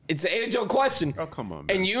 It's the age-old question. Oh, come on,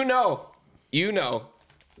 man. And you know,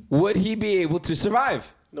 would he be able to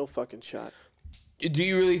survive? No fucking shot. Do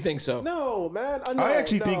you really think so? No, man. I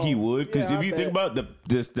actually think he would, because Yeah, if I you bet. think about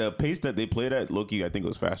the pace that they played at, Loki, I think it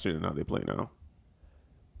was faster than how they play now.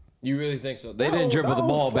 You really think so? They didn't dribble the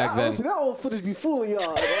ball back then. Honestly, that old footage be fooling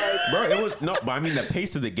y'all. Like, Bro, it was no, but I mean the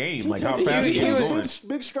pace of the game, like how he fast takes he was going.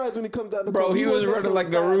 big strides when he comes down the Bro, court. he was wasn't running so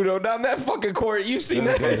like fast. Naruto down that fucking court. You seen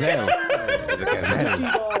that? Gazelle.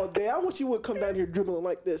 Cookies all day. I wish you would come down here dribbling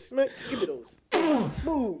like this, man. Give me those.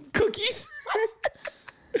 Move. Cookies?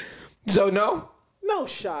 So no? No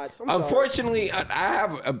shots. I'm sorry. Unfortunately, I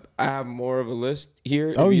have more of a list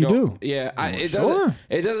here. Oh, If you don't- do? Yeah, it sure.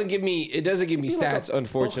 doesn't give me like stats. a-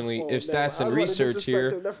 Unfortunately, oh, if no, stats I and was about to research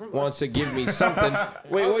here disrespect him. Never mind. wants to give me something.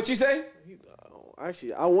 Wait, what you say?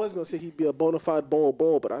 Actually, I was gonna say he'd be a bona fide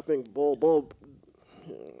bull, but I think bull. Bobo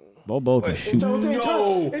can shoot. In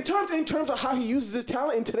terms of how he uses his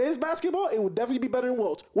talent in today's basketball, it would definitely be better than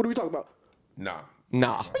Wilt. What are we talking about? Nah.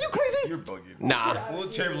 Nah. Are you crazy? You're bugging. Nah.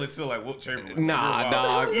 Wilt Chamberlain's still like Wilt Chamberlain. Nah, You're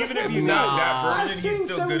wild. dog. Even if he's not that version,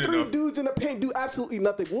 he's still good 7'3" enough. dudes in the paint do absolutely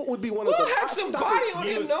nothing. What would be one of Will them? had some body on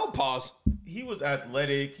him. No pause. He was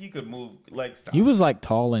athletic. He could move like stop. He was like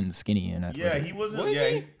tall and skinny and Yeah, athletic. he wasn't. Was yeah,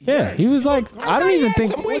 he? Yeah, he was like I don't even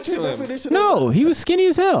think. Some weight to him. Definition No, he was skinny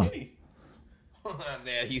as hell.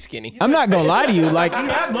 Yeah, he's skinny. I'm not gonna lie to you. Like He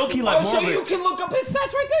had low key like more so of you a. can look up his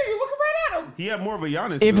stats right there. You're looking right at him. He had more of a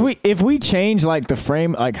Giannis. if we change like the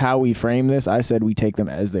frame, like how we frame this, I said we take them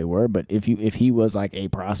as they were. But if he was like a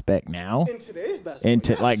prospect now, in today's basketball.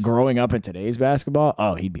 into yes. like growing up in today's basketball,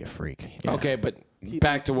 oh, he'd be a freak. Yeah. Okay, but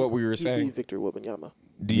back to what we were He'd be saying. Victor Wembanyama.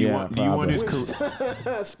 do you Yeah, want his probably.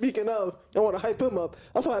 career? Speaking of, I want to hype him up.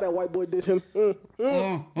 I saw how that white boy did him. Move.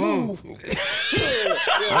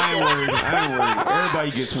 I ain't worried.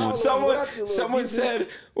 Everybody gets one.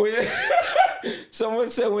 Someone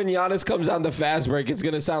said when Giannis comes on the fast break, it's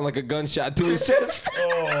gonna sound like a gunshot to his chest.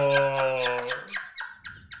 Oh.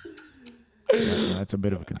 That's a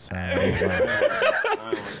bit of a concern.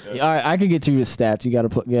 All right, I can get you his stats. You got to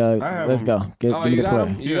play. Yeah, have let's him. go. Give Oh, me you the got play.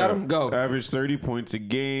 him. You got him. Go. Averaged 30 points a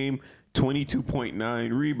game,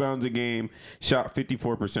 22.9 rebounds a game, shot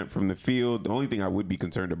 54% from the field. The only thing I would be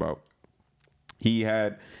concerned about,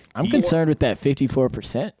 I'm concerned with that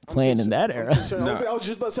 54% playing in that era. Nah. I was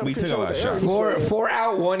just about to say, I'm We took a concerned lot with of the shots. era. Four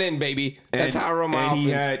out, one in, baby. That's how I run my And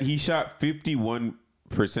offense. he shot 51%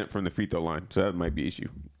 from the free throw line, so that might be an issue.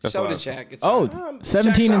 That's Show a the lot. check. It's Oh, fine.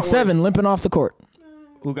 17 Shaq's and not 7, limping off the court.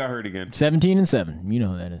 Who got hurt again? 17 and 7. You know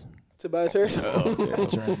who that is. Tobias Harris.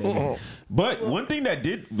 That's right, baby. But one thing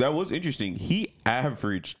that was interesting, he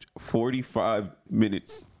averaged 45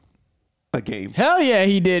 minutes a game. Hell yeah,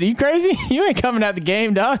 he did. You crazy? You ain't coming out the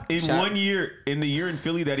game, dog. In 1 year, in the year in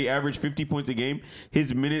Philly that he averaged 50 points a game,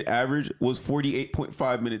 his minute average was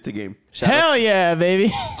 48.5 minutes a game. Hell yeah,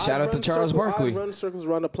 baby. Shout out to Charles Barkley. I run circles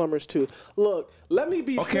around the plumbers too. Look, let me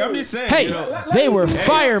be Okay, fair. I'm just saying. Hey, you know, they were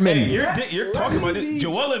firemen. Hey, you're talking about me this. be-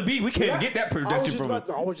 Joel Embiid, we can't get that I production was, from him.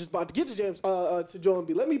 I was just about to get to James, to Joel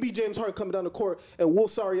Embiid. Let me be James Harden coming down the court and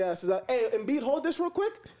Wolf sorry ass is like, hey, Embiid, hold this real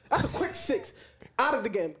quick. That's a quick 6. Out of the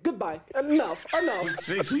game. Goodbye. Enough.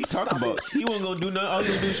 Six, what you talking about? He wasn't gonna do nothing. All he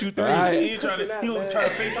gonna do is shoot threes. Right. He ain't trying to. He gonna try to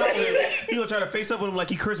face up with him. He gonna try to face up with him like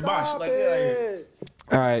he Chris Bosh. Stop Like, get out of here. it.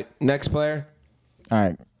 All right, next player. All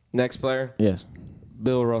right. Next player. Yes.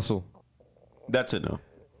 Bill Russell. That's a no.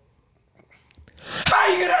 How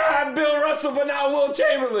you gonna have Bill Russell but not Will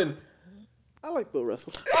Chamberlain? I like Bill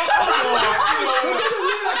Russell.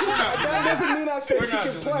 That doesn't mean I say he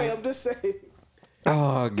can play. I'm just saying.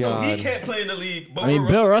 Oh So God. he can't play in the league. But I mean,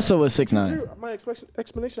 Bill Russell was 6'9". My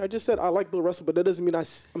explanation, I just said I like Bill Russell, but that doesn't mean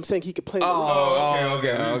I'm saying he can play. Oh,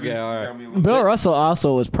 okay, all right. Bill Russell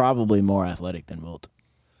also was probably more athletic than Wilt.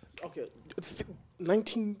 Okay.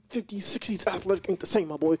 1950s, 60s athletic ain't the same,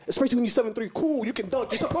 my boy. Especially when you're 7'3". Cool, you can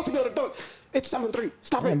dunk. You're supposed to be able to dunk. It's 7'3".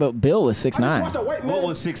 Stop it. But Bill was I just watched a 6'9". white man. What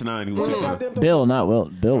was 6'9"? He was run a 6'9". goddamn dunk. Bill, not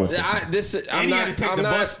Wilt. Bill was 6'9". I'm And he not. had to take I'm the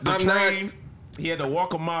not. bus, the I'm train. not. He had to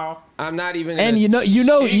walk a mile. I'm not even. And gonna- you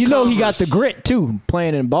know, he got the E-commerce. grit too,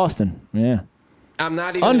 playing in Boston. Yeah, I'm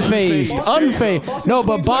not even. unfazed, unfazed. Boston No,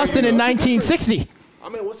 but 2020, Boston in what's the difference? 1960, I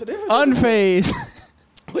mean, what's the difference? unfazed.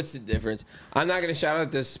 What's the difference? I'm not gonna shout out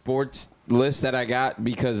this sports list that I got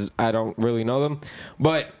because I don't really know them.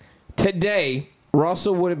 But today,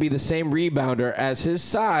 Russell wouldn't be the same rebounder as his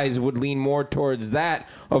size would lean more towards that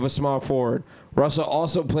of a small forward. Russell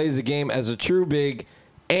also plays the game as a true big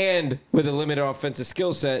and with a limited offensive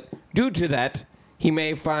skill set. Due to that, he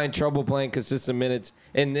may find trouble playing consistent minutes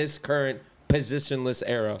in this current positionless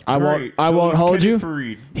era. I Great. won't So hold he's you. Kenneth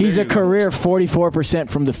Faried. He's There a you go. career 44%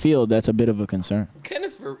 from the field. That's a bit of a concern.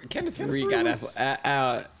 Kenneth Faried got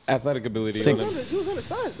athletic ability. He was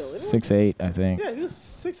undersized, though, isn't 6'8", I think. he? Yeah, he was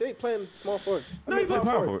 6'8", playing small forward. No, he played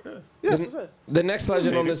power forward. Yeah, that's what I'm saying. The next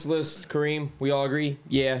legend on this list, Kareem, we all agree?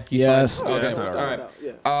 Yeah. He's Yes. fine. Yeah, Okay. that's all All right.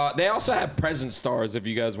 Yeah. They also have present stars if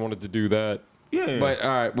you guys wanted to do that. Yeah. But all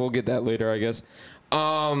right, we'll get that later, I guess.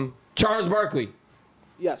 Charles Barkley.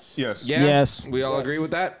 Yes. Yes. Yeah. Yes. We all Yes. agree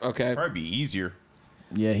with that? Okay. Probably be easier.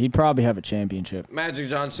 Yeah, he'd probably have a championship. Magic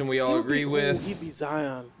Johnson, we all He would agree be cool. with. He'd be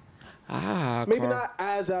Zion. Maybe Maybe not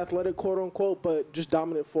as athletic, quote unquote, but just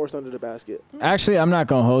dominant force under the basket. Actually, I'm not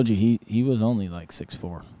gonna hold you. He was only like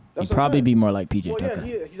 6'4". That's He'd what I'm probably saying. be more like PJ Well, Tucker.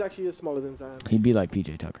 yeah, he's actually smaller than Zion. He'd be like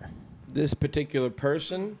PJ Tucker. This particular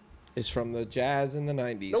person is from the Jazz in the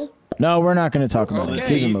 90s. Nope. No, we're not gonna talk about Okay. it.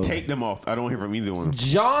 Keep it Hey, moving. take them off. I don't hear from either one.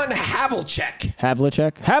 John Havlicek.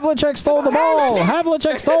 Havlicek stole the ball.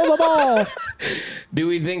 Havlicek stole the ball. Do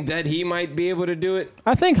we think that he might be able to do it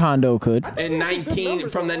I think Hondo could. in he has some good 19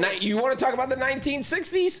 numbers, from the though. night? You want to talk about the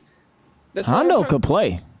 1960s? That's what I'm Hondo trying- could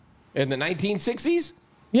play. In the 1960s?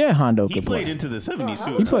 Yeah, Hondo He could played play. into the 70s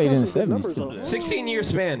too. He played in the Some good 70s numbers, too. though. 16-year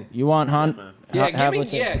span. You want Hondo?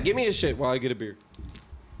 Yeah, give me a shit while I get a beer.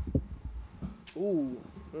 Ooh.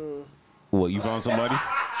 What, you found somebody?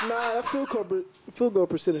 Nah, that field goal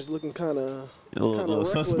percentage is looking kind of A little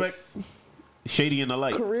suspect? Shady in the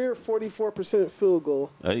light. Career 44% field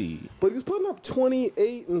goal, Hey. but he was putting up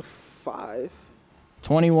 28 and 5.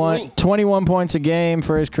 21 points a game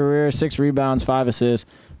for his career, 6 rebounds, 5 assists,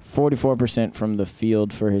 44% from the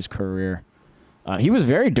field for his career. He was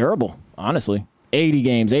very durable, honestly. 80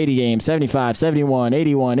 games, 75, 71,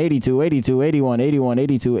 81, 82, 82, 81, 81,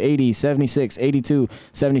 82, 80, 76, 82,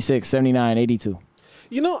 76, 79, 82.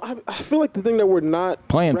 You know, I feel like the thing that we're not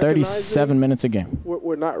Playing recognizing- 37 minutes a game. what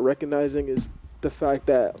we're not recognizing is the fact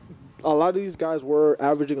that a lot of these guys were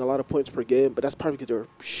averaging a lot of points per game, but that's probably because they're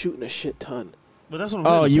shooting a shit ton. But that's what I'm Oh,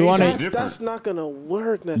 saying. The you pace wanna- is different. That's not gonna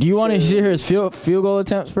work necessarily. Do you want to hear his field goal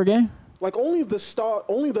attempts per game? Like only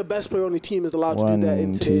the best player on the team is allowed to do that in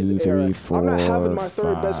 1, today's 2, era. 3, 4, I'm not having my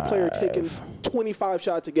third best player taking 5. 25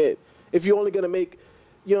 shots a game. If you're only gonna make,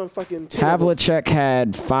 fucking 10 of them. Havlicek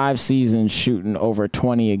had 5 seasons shooting over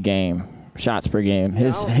 20 a game, shots per game.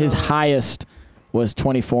 His highest was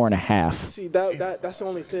 24 and a half. See that's the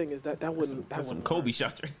only thing is that wouldn't Some Kobe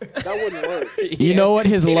shots. that wouldn't work. You know what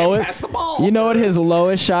his lowest? Pass the ball. You know what his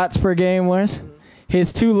lowest shots per game was?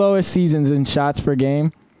 His 2 lowest seasons in shots per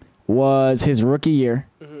game was his rookie year,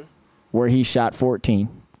 where he shot 14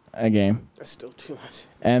 a game, That's still too much.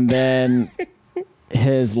 and then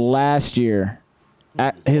his last year,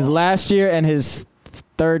 and his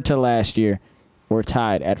third to last year were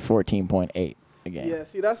tied at 14.8 a game. Yeah,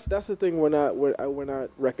 see that's the thing we're not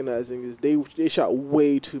recognizing is they shot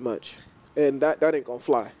way too much, and that ain't gonna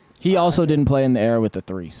fly. He also didn't play in the era with the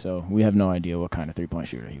 3, so we have no idea what kind of 3-point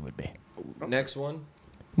shooter he would be. Next one.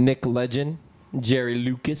 Nick Legend. Jerry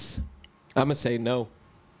Lucas. I'm going to say no.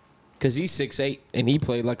 Because he's 6'8", and he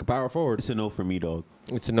played like a power forward. It's a no for me, dog.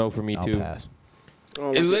 It's a no for me, I'll too. pass.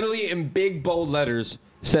 It literally, in big, bold letters,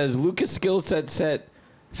 says Lucas' skill set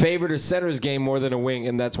favored a center's game more than a wing,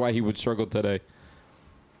 and that's why he would struggle today.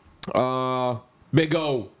 Big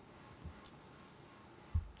O.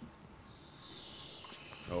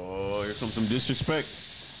 Oh, here comes some disrespect.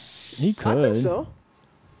 He could. I think so.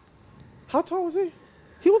 How tall was he?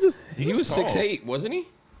 He was He was tall. 6'8", wasn't he?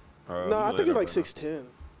 no, I think he was like 6'10".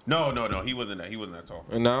 No, he wasn't that. He wasn't that tall.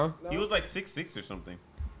 No. He was like 6'6" or something.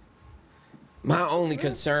 My only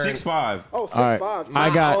concern. 6'5". Oh, All right. 6'5".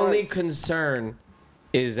 I got- My only concern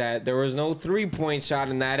is that there was no 3-point shot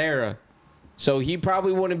in that era. So he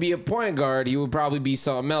probably wouldn't be a point guard. He would probably be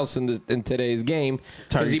something else in today's game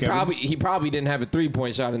because Tyreek Evans? he probably didn't have a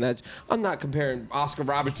 3-point shot in that. I'm not comparing Oscar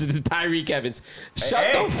Robertson to Tyreek Evans. Shut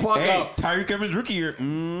the fuck up. Tyreek Evans rookie year.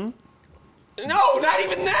 No, not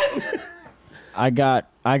even then. I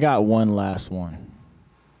got one last one.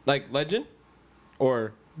 Like Legend,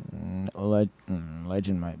 or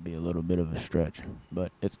Legend might be a little bit of a stretch,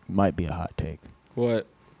 but it might be a hot take. what?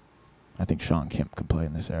 I think Sean Kemp can play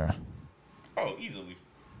in this era. Oh, easily.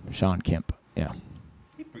 Sean Kemp, yeah.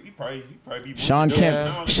 He probably be Sean more Kemp.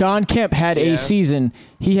 dominant. Sean Kemp had Yeah. a season.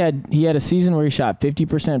 He had a season where he shot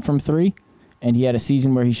 50% from 3, and he had a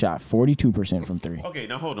season where he shot 42% from 3. Okay,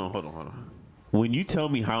 now hold on. When you tell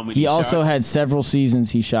me how many He also shots, had several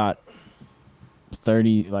seasons he shot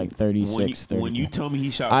 36, when you 32. tell me he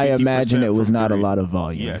shot 50% I imagine it was from not a 3, lot of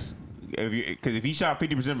volume. Yes. Because if he shot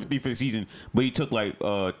 50% from 3 for the season, but he took like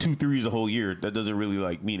 2 threes a whole year, that doesn't really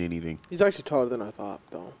like mean anything. He's actually taller than I thought,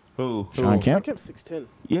 though. Oh, Sean Kemp? Kemp's 6'10".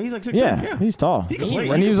 yeah, he's like 6'10". Yeah, he's tall. He can play.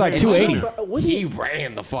 And he was like can 280. play. But when He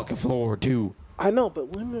ran the fucking floor too. I know, but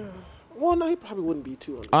when well, no, he probably wouldn't be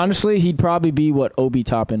 200. Honestly, he'd probably be what Obi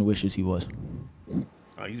Toppin wishes he was.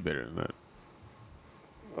 Oh, he's better than that.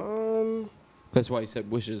 That's why he said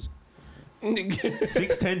wishes.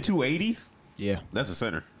 6'10", 280? Yeah. That's a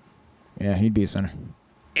center. Yeah, he'd be a center.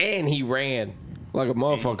 And he ran like a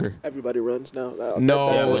motherfucker. Everybody runs now. No,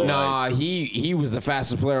 but he was the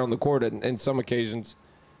fastest player on the court in some occasions.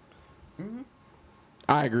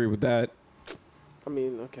 I agree with that. I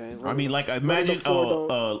mean, okay. I mean, like, running imagine the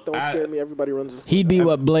floor don't scare me. Everybody runs. the floor. He'd be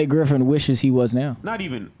what Blake Griffin wishes he was now. not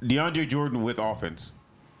even DeAndre Jordan with offense.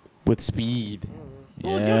 With speed.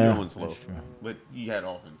 Well, Yeah, DeAndre was slow, but he had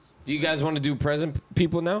offense. Do you guys want to do present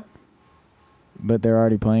people now? But they're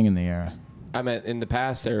already playing in the era. I meant in the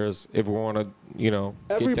past eras, if we want to, get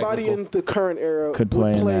Everybody technical. in the current era Could would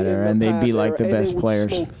play in that era, the and they'd be past like era, the and they best would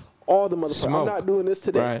players. smoke all the motherfuckers. Smoke. I'm not doing this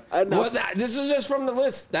today. Right. Enough. Well, this is just from the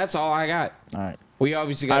list. That's all I got. All right. We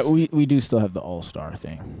obviously got. We do still have the All-Star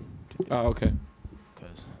thing. Oh, okay.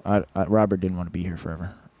 Because Robert didn't want to be here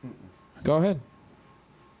forever. Go ahead.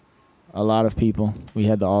 A lot of people. We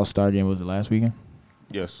had the All-Star game. Was it last weekend?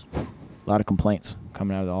 Yes. A lot of complaints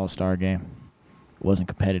coming out of the All-Star game. It wasn't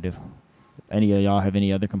competitive. Any of y'all have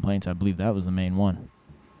any other complaints? I believe that was the main one.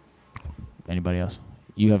 Anybody else?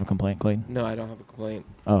 You have a complaint, Clayton? No, I don't have a complaint.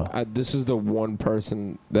 Oh. This is the one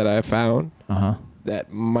person that I found Uh-huh.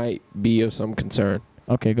 that might be of some concern.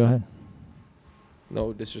 Okay, go ahead.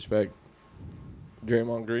 No disrespect.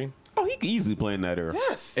 Draymond Green. Oh, he could easily play in that era.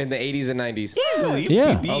 Yes. In the 80s and 90s. Easily.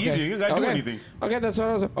 Yeah. It'd be easier. You gotta do anything. Okay, that's what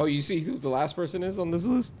I was. Oh, you see who the last person is on this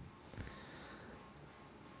list?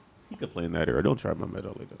 He could play in that era. Don't try my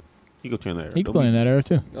metal like that. He could play in that era. He could Don't play in be- that era,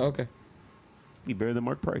 too. Okay. Be better than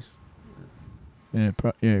Mark Price. Yeah,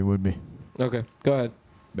 yeah, he would be. Okay, go ahead.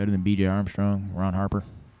 Better than B.J. Armstrong, Ron Harper.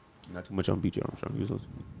 Not too much on B.J. Armstrong.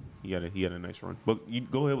 He had a nice run. But you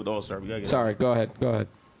go ahead with the All-Star. We gotta get Sorry, go ahead. Go ahead.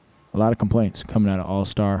 A lot of complaints coming out of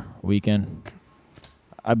All-Star weekend.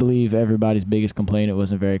 I believe everybody's biggest complaint, it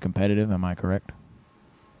wasn't very competitive. Am I correct?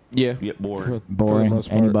 Yeah. Yeah, boring. For the Boring. most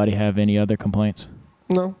part. Anybody have any other complaints?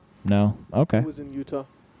 No. No? Okay. It was in Utah.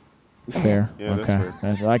 Fair. Yeah, that's okay.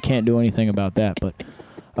 fair. I can't do anything about that, but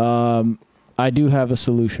I do have a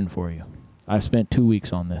solution for you. I spent 2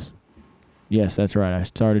 weeks on this. Yes, that's right. I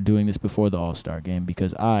started doing this before the All-Star game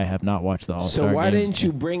because I have not watched the All-Star game. So why didn't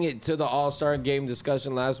you bring it to the All-Star game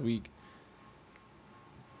discussion last week?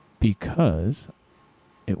 Because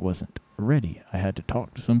it wasn't ready. I had to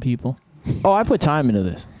talk to some people. Oh, I put time into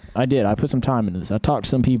this. I did. I put some time into this. I talked to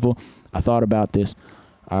some people. I thought about this.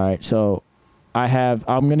 All right, so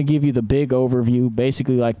I'm going to give you the big overview,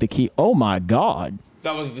 basically like the key. Oh, my God.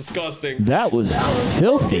 That was disgusting. That was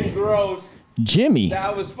filthy. Gross. Jimmy.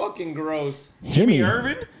 That was fucking gross. Jimmy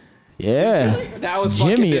Irvin? Yeah. That was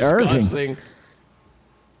Jimmy fucking Irving. disgusting.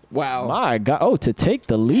 Wow. My God. Oh, to take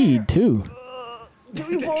the lead, too. Can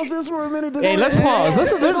we pause this for a minute? Hey, let's pause.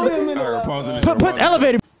 Let's only a minute All right, left. pausing this. put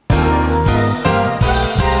elevator.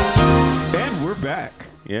 And we're back.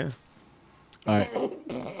 Yeah. All right.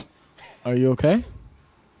 Are you okay?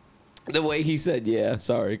 The way he said, yeah.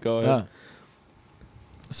 Sorry, go ahead.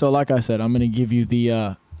 So, like I said, I'm going to give you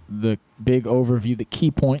the big overview, the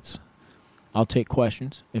key points. I'll take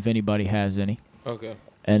questions if anybody has any. Okay.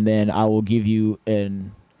 And then I will give you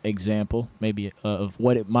an example, maybe, of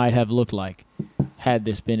what it might have looked like had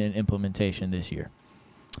this been in implementation this year.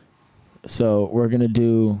 So we're going to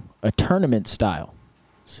do a tournament style,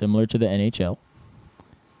 similar to the NHL,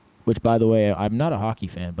 which, by the way, I'm not a hockey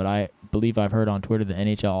fan, but I believe I've heard on Twitter the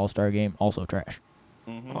NHL All-Star Game, also trash.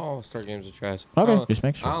 All-Star games are trash. Okay, just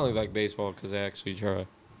make sure. I only like baseball because they actually try.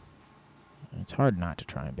 It's hard not to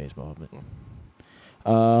try in baseball, but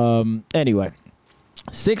anyway,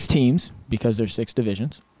 6 teams because there's 6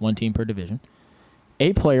 divisions, 1 team per division,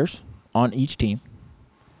 8 players on each team.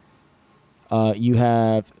 You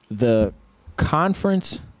have the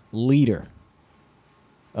conference leader.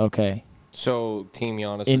 Okay. So Team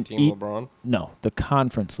Giannis In or Team e- LeBron? No, the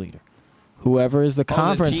conference leader. Whoever is the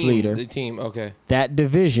conference team, leader, The team, okay. that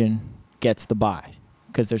division gets the bye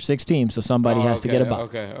because there's 6 teams, so somebody has to get a bye.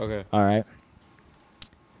 Okay. All right.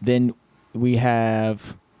 Then we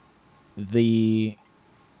have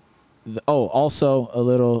also a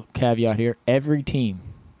little caveat here. Every team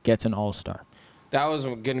gets an all-star. That was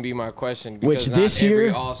going to be my question. Which Because this not every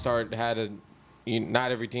year- All-Star had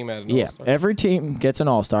not every team had an Yeah, All-Star. every team gets an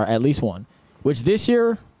all-star, at least one. Which this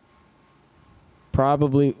year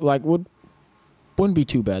probably wouldn't be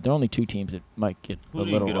too bad. There are only 2 teams that might get Who a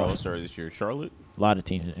did little get rough. All-Star this year? Charlotte? A lot of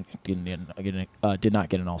teams did not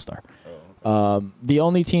get an all-star. The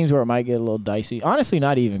only teams where it might get a little dicey, honestly,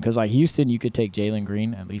 not even, because like Houston, you could take Jalen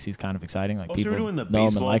Green. At least he's kind of exciting. Like Oh, so people we're doing the know him and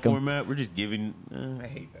baseball like him. format? We're just giving... I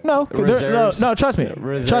hate that. No, Reserves. no, trust me.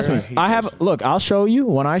 Trust me. I have. Look, I'll show you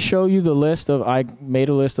when I show you the list of. I made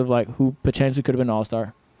a list of like who potentially could have been All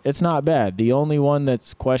Star. It's not bad. The only one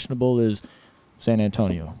that's questionable is San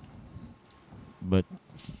Antonio. But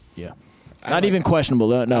yeah, not even questionable.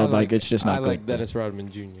 No, like it's just not I good. like Dennis Rodman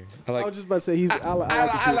Jr. I I was just about to say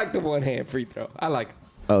I like the one-hand free throw. I like him.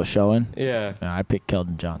 Oh, showing. Yeah. No, I picked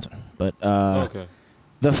Keldon Johnson. But Okay.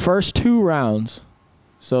 the first 2 rounds,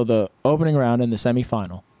 so the opening round and the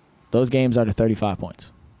semifinal, those games are to 35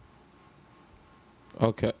 points.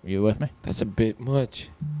 Okay. You with me? That's a bit much.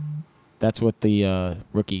 That's what the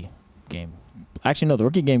rookie game. Actually, no, the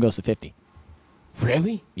rookie game goes to 50.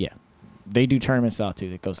 Really? Yeah. They do tournament style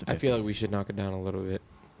too. It goes to 50. I feel like we should knock it down a little bit.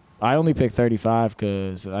 I only picked 35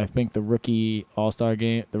 because I think the rookie All-Star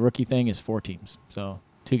game, the rookie thing is 4 teams. So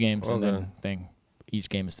 2 games and Okay. then thing. Each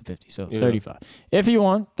game is to 50. So Yeah. 35. If you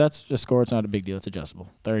want, that's a score. It's not a big deal. It's adjustable.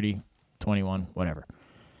 30, 21, whatever.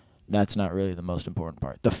 That's not really the most important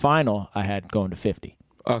part. The final I had going to 50.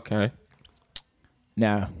 Okay.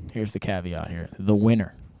 Now, here's the caveat here. The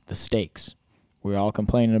winner, the stakes. We're all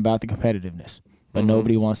complaining about the competitiveness, but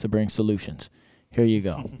nobody wants to bring solutions. Here you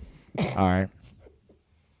go. All right.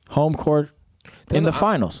 Home court in the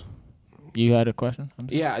finals. You had a question?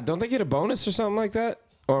 Yeah, don't they get a bonus or something like that?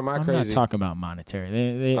 Or am I I'm crazy? not talking about monetary.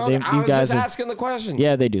 Okay, I was these guys just asking the question.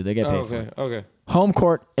 Yeah, they do. They get paid for it. Okay. Home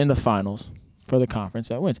court in the finals for the conference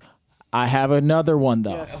that wins. I have another one,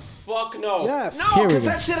 though. Fuck no. Yes. No, Here we because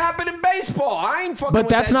go. that shit happened in baseball. I ain't fucking But with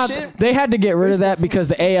that's that not. shit. They had to get rid of that because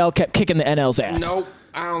the AL kept kicking the NL's ass. Nope,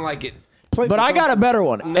 I don't like it. But I got a better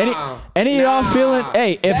one. Any of y'all feeling?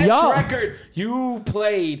 Hey, if best y'all record, you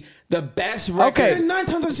played the best record. Okay. And 9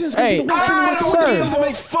 times out of 10, it's Hey, going to be the West and the West. sir. What does it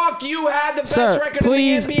make? Fuck, you had the best Sir, record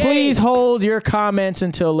please, in the NBA. please hold your comments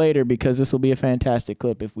until later because this will be a fantastic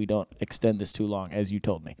clip if we don't extend this too long, as you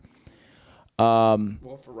told me.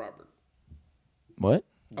 Well, for Robert. What?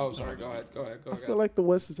 Oh, sorry. Go ahead. I feel like the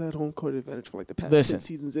West has had home court advantage for like the past Listen. 10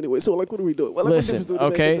 seasons anyway. So, like, what are we doing? Well, like, Listen, what difference does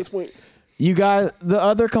it make okay. at this point? You guys, the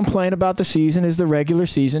other complaint about the season is the regular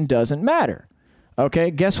season doesn't matter. Okay,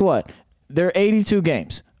 guess what? There are 82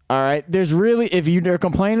 games. All right, there's really, if you're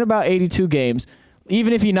complaining about 82 games,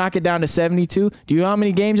 even if you knock it down to 72, do you know how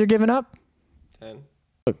many games you're giving up? 10.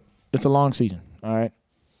 Look, it's a long season. All right,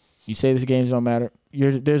 you say these games don't matter.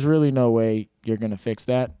 There's really no way you're gonna fix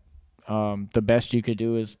that. The best you could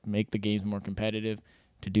do is make the games more competitive.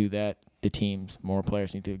 To do that, the teams, more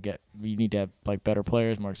players need to get. You need to have like better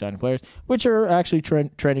players, more exciting players, which are actually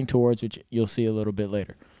trending towards, which you'll see a little bit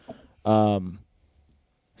later.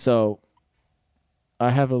 So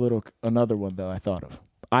I have another one though I thought of.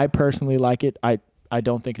 I personally like it. I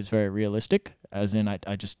don't think it's very realistic. As in, I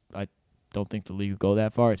don't think the league would go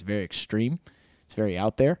that far. It's very extreme. It's very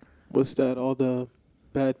out there. What's that? All the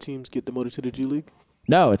bad teams get demoted to the G League?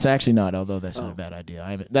 No, it's actually not. Although that's not a bad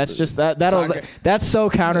idea. That's just that's so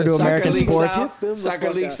counter to Soccer American league sports. style? Get them the Soccer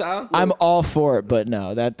fuck league out. style? I'm all for it, but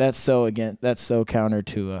no, that's so counter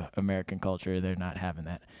to American culture. They're not having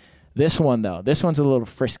that. This one though, this one's a little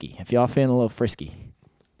frisky. If y'all feeling a little frisky,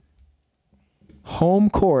 home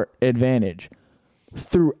court advantage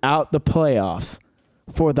throughout the playoffs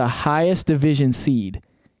for the highest division seed,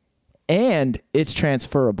 and it's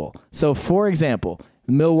transferable. So, for example,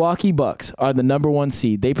 Milwaukee Bucks are the number 1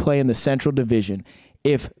 seed. They play in the Central Division.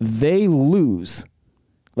 If they lose,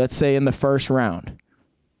 let's say in the first round,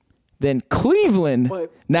 then Cleveland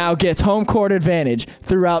now gets home court advantage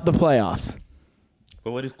throughout the playoffs.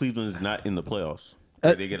 But what if Cleveland is not in the playoffs?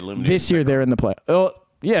 They get eliminated. This year they're in the play. Oh,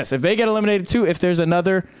 yes, if they get eliminated too, if there's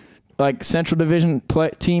another like Central Division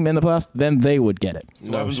team in the playoffs, then they would get it. So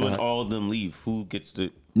what happens when all of them leave? Who gets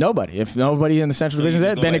the? Nobody. If nobody in the Central So you Division is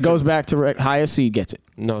just there, go then it back goes to- back to highest seed gets it.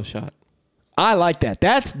 No shot. I like that.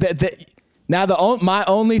 That's that. Now my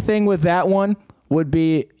only thing with that one would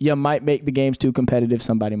be you might make the games too competitive.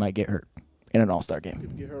 Somebody might get hurt in an All-Star game.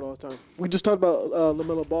 People get hurt all the time. We just talked about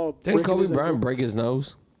LaMelo Ball. Didn't breaking Kobe his ankle. Bryant break his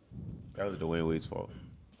nose? That was Dwayne Wade's fault.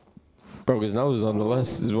 Broke his nose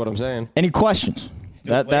nonetheless, is what I'm saying. Any questions?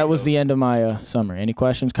 That was the end of my summary. Any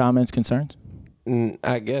questions, comments, concerns?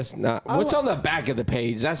 I guess not. What's on the back of the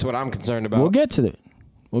page? That's what I'm concerned about. We'll get to it.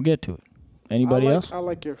 We'll get to it. Anybody else? I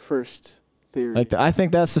like your first theory. I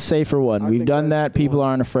think that's the safer one. We've think done that's that. the People one.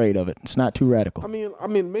 aren't afraid of it. It's not too radical. I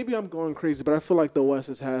mean, maybe I'm going crazy, but I feel like the West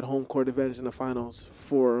has had home court advantage in the finals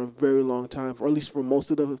for a very long time, or at least for most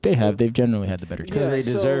of the. They have. They've generally had the better team. Because they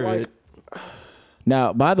so, deserve like, it.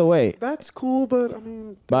 Now, by the way, That's cool, but I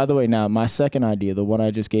mean, now my second idea, the one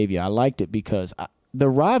I just gave you, I liked it because the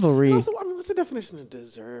rivalry. also, I mean, what's the definition of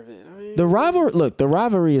deserve it? I mean, The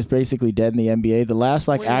rivalry is basically dead in the NBA. The last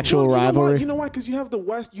actual well, rivalry. You know why? Because you have the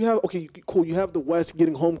West. You have the West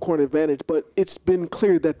getting home court advantage, but it's been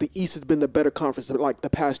clear that the East has been the better conference in like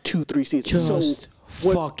the past 2-3 seasons. Just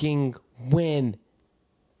what- fucking win.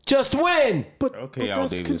 Just win. But Okay, but Al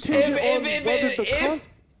that's Davis. contingent on whether the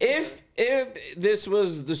If this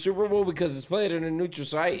was the Super Bowl because it's played in a neutral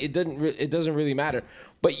site, it doesn't really matter.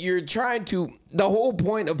 But you're trying to. The whole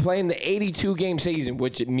point of playing the 82 game season,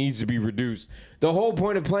 which it needs to be reduced. The whole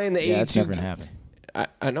point of playing the 82. Yeah, that's never gonna happen.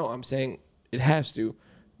 I know. I'm saying it has to.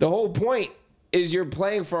 The whole point is you're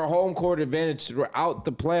playing for a home court advantage throughout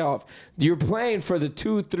the playoff. You're playing for the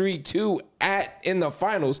 2-3-2 in the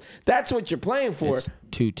finals. That's what you're playing for. It's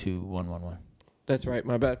 2-2-1-1-1. That's right.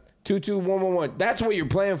 My bad. 2-2-1-1-1. That's what you're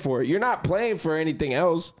playing for. You're not playing for anything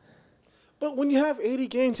else. But when you have 80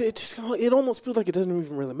 games, it almost feels like it doesn't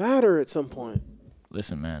even really matter at some point.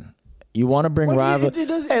 Listen, man. You want to bring Well, rival? it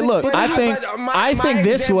doesn't- Hey, look. but I how think about my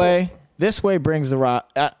this example? way. this way brings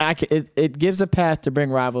it gives a path to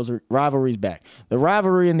bring rivalries back. The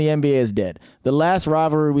rivalry in the NBA is dead. The last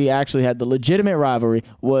rivalry we actually had, the legitimate rivalry,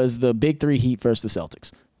 was the Big Three Heat versus the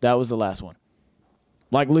Celtics. That was the last one.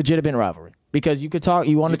 Like, legitimate rivalry. Because you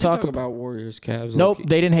want to talk about Warriors, Cavs. Nope,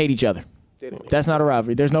 they didn't hate each other. That's not a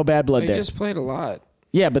rivalry. There's no bad blood They there. just played a lot.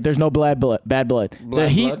 Yeah, but there's no bad blood. The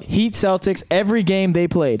Heat Celtics, every game they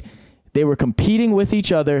played, they were competing with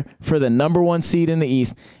each other for the number 1 seed in the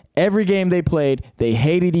East. Every game they played, they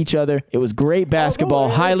hated each other. It was great basketball,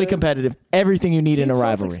 highly competitive, everything you need in a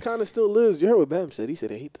rivalry. Celtics kind of still lives. You heard what Bam said. He said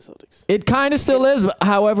they hate the Celtics. It kind of still is.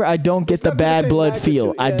 However, I don't get the bad blood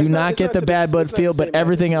feel. I do not get the bad blood feel, but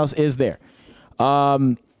everything else is there.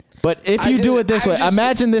 But if you do it this way,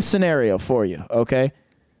 imagine this scenario for you, okay?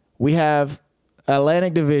 We have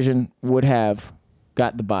Atlantic Division would have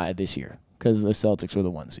got the bye this year because the Celtics were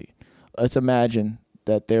the 1 seed. Let's imagine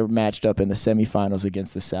that they're matched up in the semifinals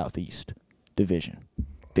against the Southeast Division.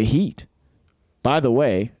 The Heat, by the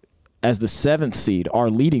way, as the 7th seed, are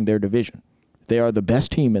leading their division. They are the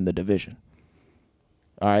best team in the division.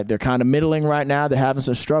 All right, they're kind of middling right now. They're having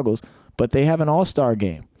some struggles, but they have an all-star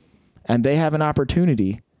game, and they have an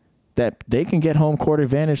opportunity that they can get home court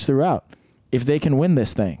advantage throughout if they can win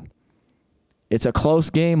this thing. It's a close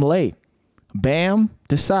game late. Bam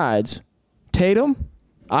decides, Tatum,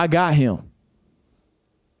 I got him.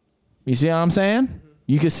 You see what I'm saying?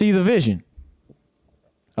 You can see the vision.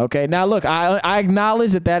 Okay, now look, I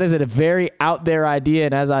acknowledge that is a very out there idea,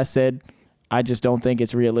 and as I said, I just don't think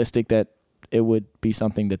it's realistic that it would be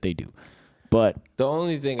something that they do. But the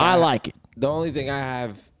only thing I like it. The only thing I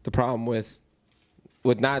have the problem with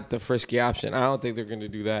not the frisky option, I don't think they're going to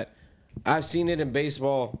do that. I've seen it in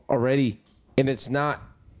baseball already, and it's not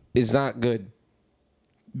good.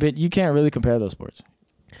 But you can't really compare those sports.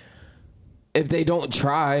 If they don't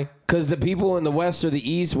try, because the people in the West or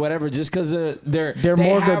the East, whatever, just because they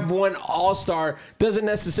more have good. one All-Star doesn't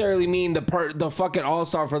necessarily mean the fucking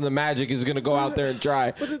All-Star from the Magic is going to go out there and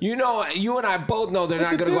try. You and I both know they're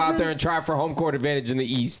not going to go out there and try for home court advantage in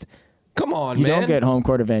the East. Come on, man. You don't don't get home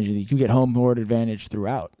court advantage. You get home court advantage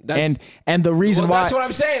throughout. And the reason why... That's what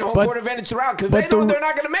I'm saying, home court advantage throughout, because they know they're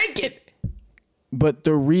not going to make it. But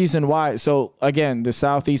the reason why, so again, the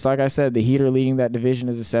Southeast, like I said, the Heat are leading that division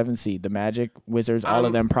as the 7th seed. The Magic, Wizards, all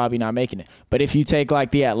of them probably not making it. But if you take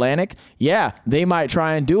like the Atlantic, yeah, they might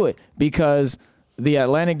try and do it because the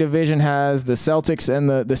Atlantic division has the Celtics and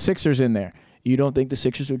the Sixers in there. You don't think the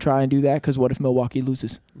Sixers would try and do that? Because what if Milwaukee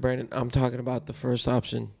loses? Brandon, I'm talking about the first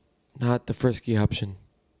option, not the frisky option.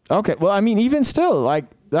 Okay, well, I mean, even still, like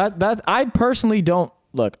that I personally don't.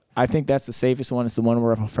 Look, I think that's the safest one. It's the one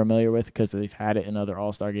we're familiar with because they've had it in other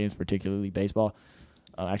All-Star games, particularly baseball.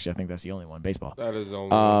 Actually, I think that's the only one, baseball. That is the only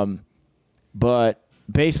one. But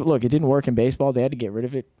baseball, look, it didn't work in baseball. They had to get rid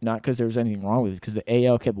of it, not because there was anything wrong with it, because the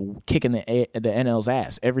AL kept kicking the NL's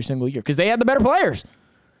ass every single year because they had the better players.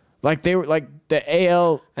 Like they were like the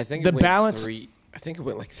AL. I think the balance. I think it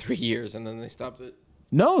went like 3 years and then they stopped it.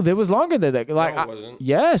 No, there was longer than that. Like no, it wasn't.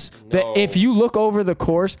 Yes, No. If you look over the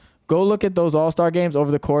course. Go look at those All-Star games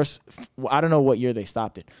over the course. I don't know what year they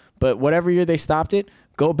stopped it, but whatever year they stopped it,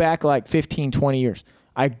 go back like 15, 20 years.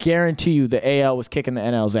 I guarantee you the AL was kicking the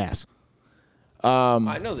NL's ass.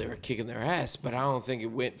 I know they were kicking their ass, but I don't think it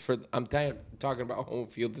went for. I'm talking about home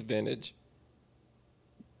field advantage.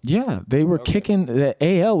 Yeah, they were kicking. The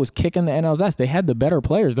AL was kicking the NL's ass. They had the better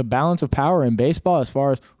players. The balance of power in baseball, as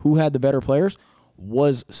far as who had the better players,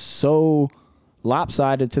 was so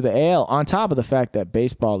lopsided to the AL, on top of the fact that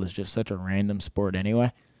baseball is just such a random sport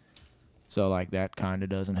anyway. So like that kind of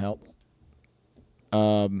doesn't help.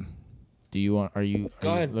 Do you want? Are you?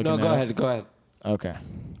 Go ahead. No, go ahead. Go ahead. Okay.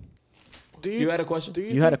 You had a question?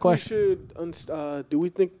 You had a question. Do we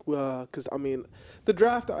think? Because I mean, the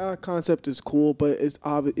draft concept is cool, but it's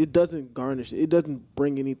obvious it doesn't garnish. It doesn't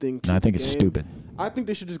bring anything. To I think the it's game. stupid. I think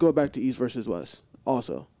they should just go back to East versus West.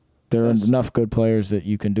 Also. There are enough good players that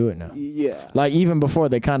you can do it now. Yeah. Like even before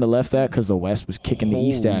they kind of left that because the West was kicking the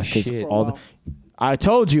East ass. Because I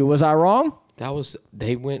told you, was I wrong?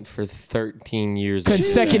 They went for 13 years.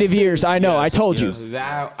 Consecutive years. I know. I told you.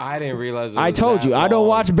 That I didn't realize. I told you. I don't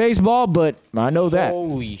watch baseball, but I know that.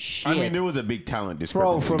 Holy shit! I mean, there was a big talent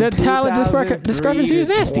discrepancy. From the talent discrepancy is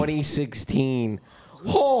nasty. 2016.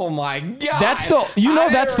 Oh my god! That's the. You know,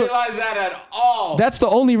 I didn't realize that at all. That's the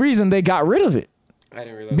only reason they got rid of it. I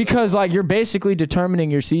didn't realize because like you're basically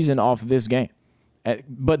determining your season off this game,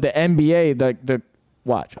 but the NBA, the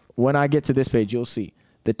watch when I get to this page, you'll see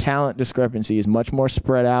the talent discrepancy is much more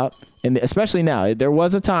spread out, and especially now. There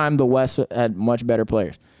was a time the West had much better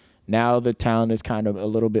players. Now the talent is kind of a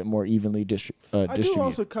little bit more evenly I distributed. do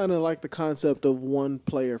also kind of like the concept of one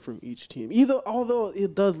player from each team. Although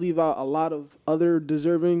it does leave out a lot of other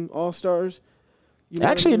deserving All-Stars. You know what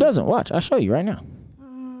I Actually, it mean? doesn't. Watch. I'll show you right now.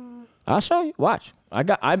 I'll show you. Watch. I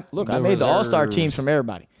made the All-Star teams from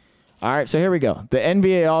everybody. All right, so here we go. The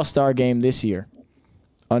NBA All-Star game this year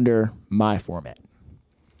under my format.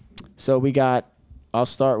 So we got, I'll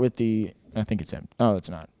start with I think it's oh, it's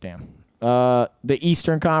not. Damn. The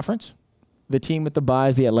Eastern Conference, the team with the bye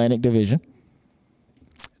is the Atlantic Division.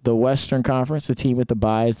 The Western Conference, the team with the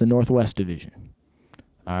bye is the Northwest Division.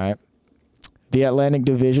 All right. The Atlantic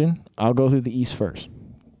Division, I'll go through the East first.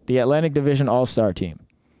 The Atlantic Division All-Star team.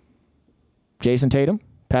 Jason Tatum,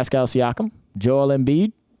 Pascal Siakam, Joel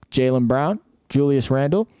Embiid, Jaylen Brown, Julius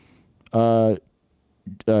Randle, Jalen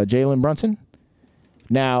Brunson.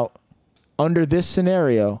 Now, under this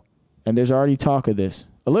scenario, and there's already talk of this,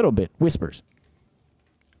 a little bit, whispers,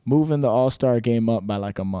 moving the All-Star game up by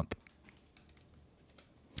like a month.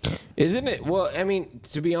 Isn't it? Well, I mean,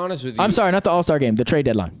 to be honest with you. I'm sorry, not the All-Star game, the trade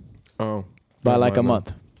deadline. Oh. By like a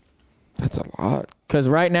month. That's a lot. Because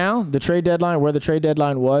right now, the trade deadline, where the trade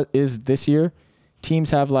deadline is this year,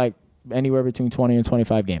 teams have like anywhere between 20 and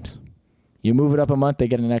 25 games. You move it up a month, they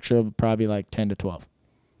get an extra probably like 10 to 12.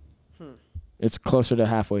 It's closer to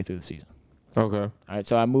halfway through the season. Okay. All right,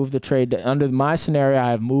 so I moved the trade. Under my scenario,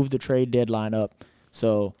 I have moved the trade deadline up.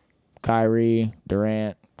 So Kyrie,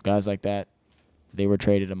 Durant, guys like that, they were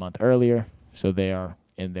traded a month earlier, so they are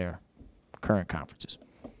in their current conferences.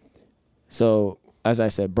 So, as I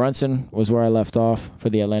said, Brunson was where I left off for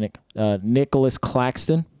the Atlantic. Nicholas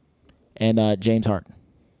Claxton and James Harden.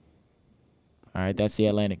 All right, that's the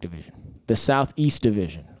Atlantic Division. The Southeast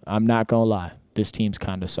Division, I'm not going to lie. This team's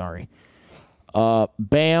kind of sorry.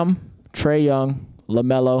 Bam, Trae Young,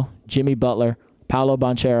 LaMelo, Jimmy Butler, Paolo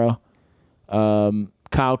Banchero,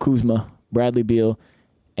 Kyle Kuzma, Bradley Beal,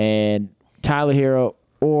 and Tyler Hero,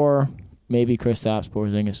 or maybe Kristaps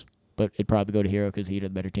Porzingis, but it'd probably go to Hero because he's the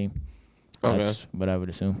better team. Okay. That's what I would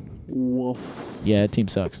assume. Woof. Yeah, that team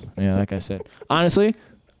sucks. Yeah, like I said. Honestly,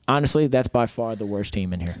 that's by far the worst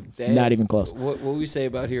team in here. Damn. Not even close. What we say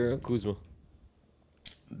about Hero Kuzma?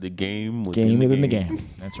 The game Game within the game.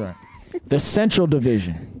 That's right. The Central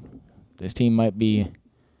Division. This team might be.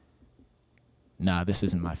 Nah, this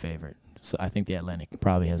isn't my favorite. So I think the Atlantic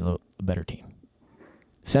probably has a better team.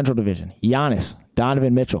 Central Division. Giannis,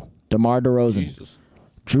 Donovan Mitchell, DeMar DeRozan, Jesus.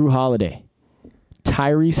 Drew Holiday,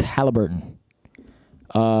 Tyrese Halliburton,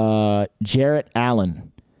 Jarrett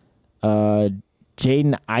Allen,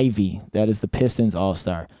 Jaden Ivey. That is the Pistons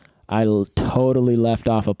All-Star. I totally left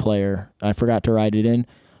off a player. I forgot to write it in.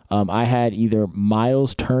 I had either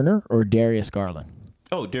Miles Turner or Darius Garland.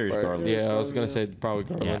 Oh, Darius Garland. Yeah, I was going to say probably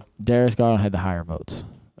Garland. Yeah, Darius Garland had the higher votes.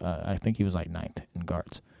 I think he was like 9th in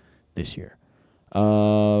guards this year.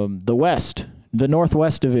 The West, the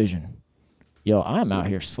Northwest Division. Yo, I'm out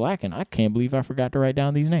here slacking. I can't believe I forgot to write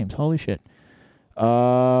down these names. Holy shit.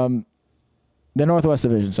 The Northwest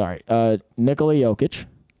Division, sorry. Nikola Jokic,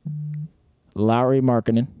 Lauri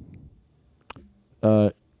Markkanen,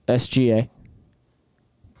 SGA,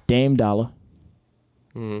 Dame Dalla,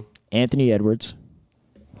 Anthony Edwards.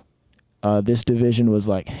 This division was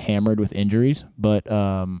like hammered with injuries, but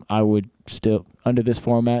I would still, under this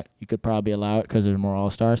format, you could probably allow it because there's more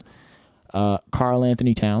All-Stars. Karl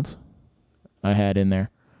Anthony Towns, I had in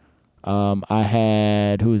there. I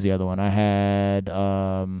had, who was the other one? I had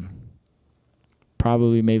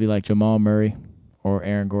probably maybe like Jamal Murray or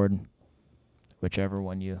Aaron Gordon, whichever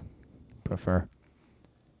one you prefer.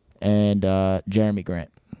 And Jeremy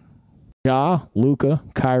Grant. Ja, Luka,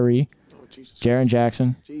 Kyrie, Jaren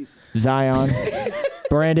Jackson, Zion,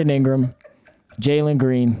 Brandon Ingram, Jalen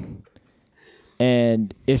Green,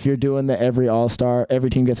 and if you're doing the every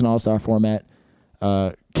team gets an All-Star format,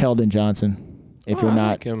 Keldon Johnson. If you're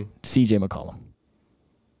not, him. CJ McCollum.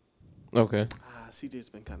 Okay. CJ's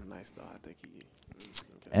been kind of nice, though. I think he...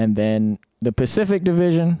 Okay. And then the Pacific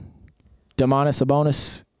Division, Domantas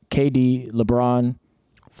Sabonis, KD, LeBron,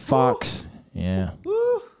 Fox. Yeah.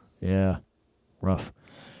 Woo. Yeah. Rough.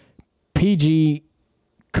 PG,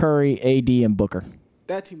 Curry, AD, and Booker.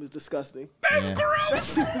 That team is disgusting. That's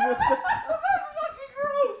Gross.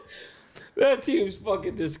 That team's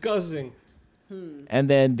fucking disgusting. And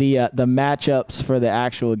then the matchups for the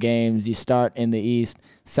actual games, you start in the East.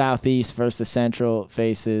 Southeast versus the Central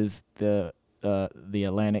faces the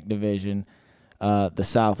Atlantic Division. The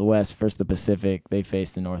Southwest versus the Pacific, they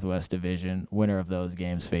face the Northwest Division. Winner of those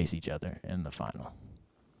games face each other in the final.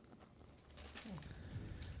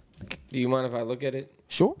 Do you mind if I look at it?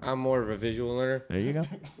 Sure. I'm more of a visual learner. There you go.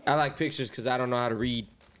 I like pictures because I don't know how to read.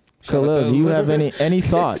 Khalil, do you have any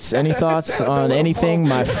thoughts? Any thoughts on anything?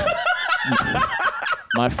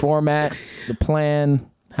 My format, the plan,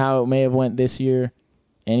 how it may have went this year,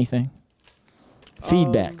 anything?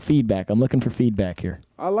 Feedback. I'm looking for feedback here.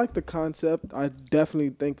 I like the concept. I definitely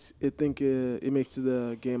think it makes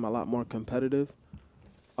the game a lot more competitive.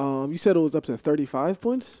 You said it was up to 35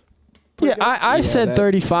 points? Yeah, I said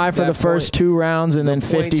 35 for the first 2 rounds and then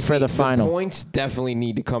 50 for the final. The points definitely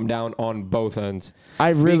need to come down on both ends.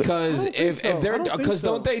 I Because don't if think so. they're I don't think because so.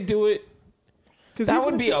 don't they do it? That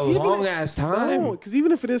would be a long ass time. No, because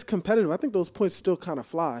even if it is competitive, I think those points still kind of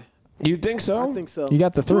fly. You think so? I think so. You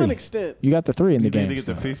got the 3. To an extent. You got the 3 in the You think game. they get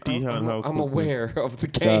the 50? I'm aware of the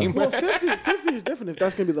game. Well, 50 is different if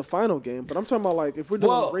that's going to be the final game. But I'm talking about, like, if we're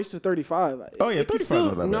doing a race to 35. Oh, yeah, 35 is not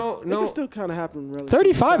that bad. No, It no. can still kind of happen relatively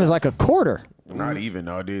 35 is like a fast. quarter. Not even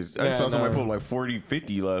nowadays. I Yeah, saw somebody no. put like 40,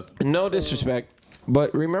 50 last. No disrespect,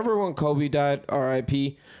 but remember when Kobe died?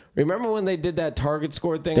 R.I.P. Remember when they did that target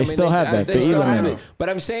score thing? They still have that. They They still even have now. it. But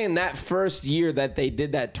I'm saying that first year that they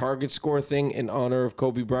did that target score thing in honor of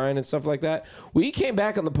Kobe Bryant and stuff like that, we came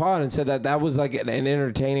back on the pod and said that was like an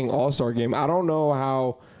entertaining All-Star game. I don't know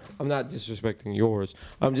how. I'm not disrespecting yours.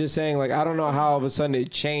 I'm just saying, like, I don't know how all of a sudden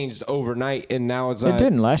it changed overnight and now it's It not.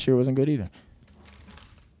 didn't. Last year wasn't good either.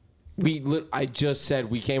 I just said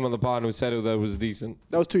we came on the pod and we said that was decent.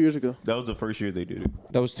 That was 2 years ago. That was the first year they did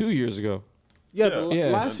it. That was 2 years ago. Yeah, Yeah. the Yeah.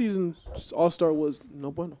 last season's All-Star was no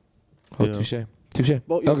bueno. Oh, Yeah. touche.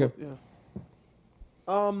 Well, yeah, Okay. Yeah.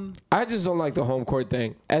 I just don't like the home court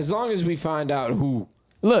thing. As long as we find out who.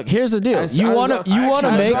 Look, here's the deal. As You want to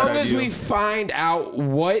as make long as we find out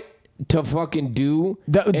what to fucking do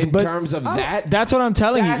in but terms of that. That's what I'm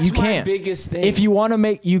telling you. That's You my can't. biggest thing. If you want to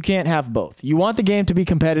make, you can't have both. You want the game to be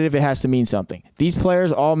competitive, it has to mean something. These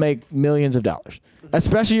players all make millions of dollars.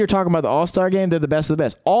 Especially you're talking about the All-Star game, they're the best of the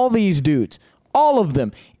best. All these dudes, all of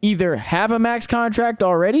them, either have a max contract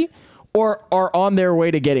already or are on their way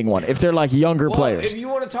to getting one if they're like younger players. If you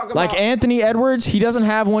want to talk about Like Anthony Edwards, he doesn't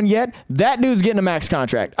have one yet. That dude's getting a max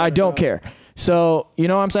contract. I don't care. So, you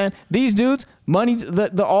know what I'm saying? These dudes, money,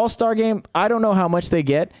 the All-Star game, I don't know how much they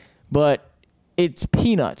get, but it's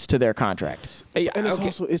peanuts to their contract. Hey, And it's okay.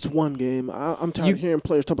 also, it's one game. I'm tired of hearing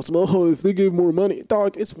players talk about, oh, if they give more money.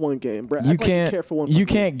 Dog, it's one game, bro. You can't care for one you fucking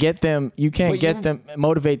can't get them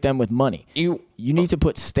motivate them with money. You need to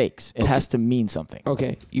put stakes. It has to mean something.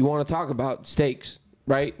 okay? You want to talk about stakes,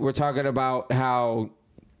 right? We're talking about how,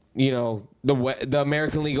 the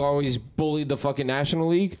American League always bullied the fucking National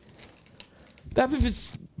League. That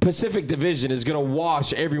Pacific Division is gonna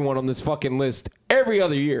wash everyone on this fucking list every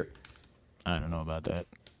other year I don't know about that,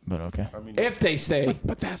 but okay. if they stay.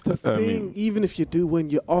 But that's the thing. Even if you do win,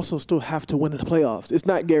 you also still have to win in the playoffs. It's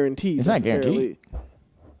not guaranteed. It's not necessarily. guaranteed.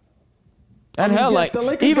 And hell, yes, like the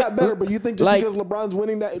Lakers even got better, but you think just because LeBron's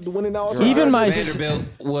winning that All-Star, Even my Vanderbilt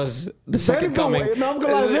was the second Vanderbilt- coming. no, I'm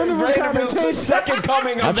gonna lie, Vanderbilt kinda Vanderbilt's the changed. second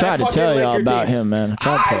coming of I that tried to fucking tell y'all Laker about team. him, man. I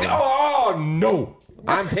tried to tell y'all. Oh no,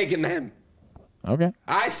 I'm taking them. Okay.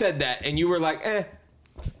 I said that, and you were like, "Eh."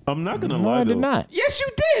 I'm not gonna No, lie I though. did not. Yes, you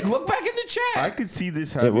did. Look back in the chat. I could see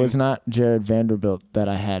this happening. It was not Jared Vanderbilt that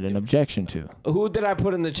I had an objection to. Who did I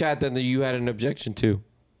put in the chat that you had an objection to?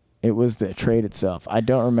 It was the trade itself. I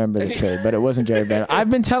don't remember the trade, but it wasn't Jared Vanderbilt.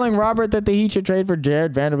 I've been telling Robert that the Heat should trade for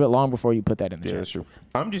Jared Vanderbilt long before you put that in the Yeah, chat. that's true.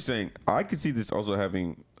 I'm just saying, I could see this also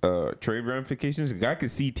having trade ramifications. I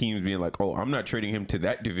could see teams being like, "Oh, I'm not trading him to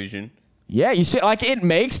that division." Yeah, you see, like it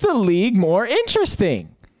makes the league more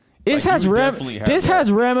interesting. This Like, has you definitely have that.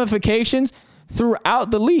 has ramifications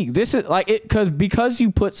throughout the league. This is like it because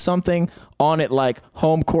you put something on it like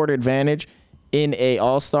home court advantage in a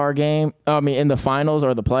All-Star game. I mean, in the finals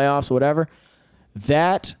or the playoffs, whatever.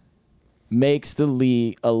 That makes the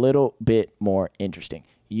league a little bit more interesting.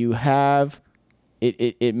 You have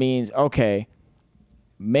it. It means okay.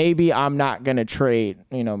 Maybe I'm not going to trade,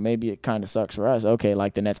 maybe it kind of sucks for us. Okay,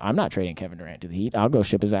 like the Nets, I'm not trading Kevin Durant to the Heat. I'll go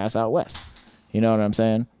ship his ass out west. You know what I'm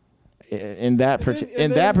saying? In that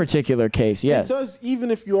particular case, yes. It does,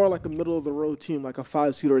 even if you are like a middle of the road team, like a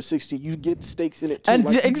 5 seed or a 6 seed, you get stakes in it too. And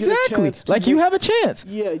Like, you get a exactly. chance to Like you make- have a chance.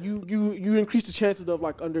 Yeah, you increase the chances of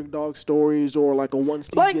like underdog stories or like a one team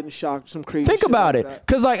Like, getting shocked, some crazy. Think shit about like it. that.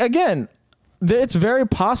 Because, like, again, it's very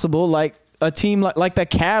possible, like, a team like the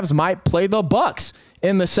Cavs might play the Bucks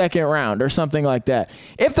in the second round or something like that.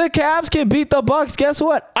 If the Cavs can beat the Bucks, guess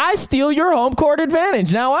what? I steal your home court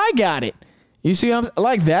advantage. Now I got it. You see,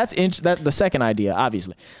 like that's the second idea,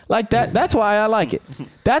 obviously. Like that. That's why I like it.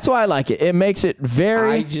 That's why I like it. It makes it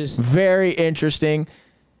very interesting.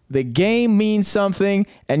 The game means something,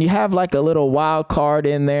 and you have like a little wild card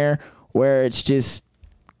in there where it's just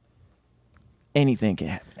anything can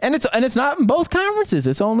happen. And it's not in both conferences.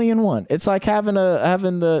 It's only in one. It's like having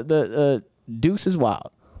the deuce is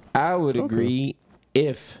wild. I would agree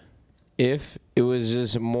if it was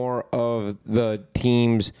just more of the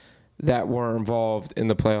teams that were involved in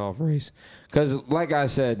the playoff race. Because, like I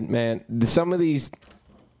said, man, some of these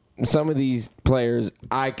players,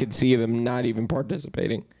 I could see them not even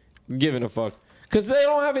participating, giving a fuck. Because they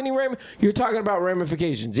don't have any you're talking about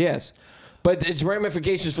ramifications, yes. But it's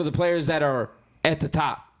ramifications for the players that are at the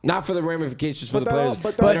top. Not for the ramifications for the players.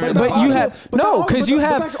 But you have no, because you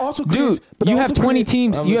have, dude. You have 20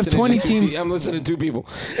 teams. You have 20 teams. I'm listening to 2 people.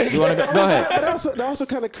 You want to go ahead? That also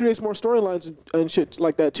kind of creates more storylines and shit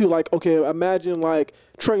like that too. Like, okay, imagine like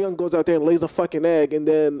Trae Young goes out there and lays a fucking egg, and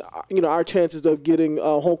then our chances of getting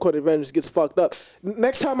home court advantage gets fucked up.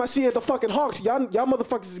 Next time I see it, the fucking Hawks, y'all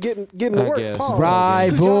motherfuckers is getting to work. Pause.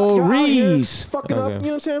 Rivalries. Fucking up. You know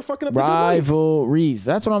what I'm saying? Fucking up. Rivalries.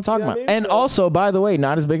 That's what I'm talking about. And also, by the way,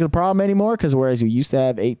 not as big of a problem anymore because whereas you used to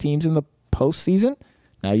have 8 teams in the postseason,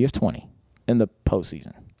 now you have 20 in the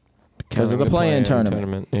postseason. Because of the play-in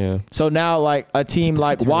tournament. Yeah. So now, like, a team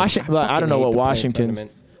like Washington, I don't know what Washington's.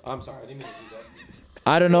 I'm sorry, I didn't mean to do that.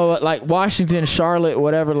 I don't know, like Washington, Charlotte,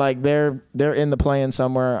 whatever. Like they're in the play-in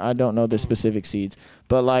somewhere. I don't know the specific seeds,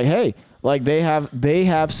 but like, hey, like they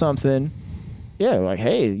have something. Yeah, like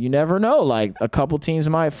hey, you never know. Like a couple teams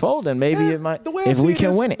might fold, and maybe it might if we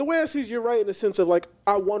can win it. The way I see it, you're right in the sense of like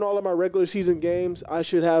I won all of my regular season games. I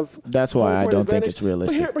should have. That's why I don't think it's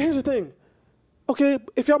realistic. But here's the thing. Okay,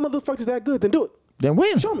 if y'all motherfuckers that good, then do it. Then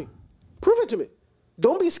win. Show me. Prove it to me.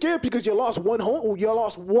 Don't be scared because you lost one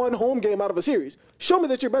home game out of a series. Show me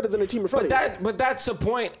that you're better than the team in front of you. But that's the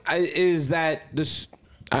point. Is that this?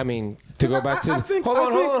 I mean, to go back to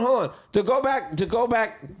hold on. To go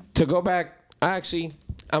back. Actually,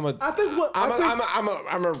 I'm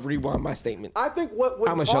gonna rewind my statement. I think what would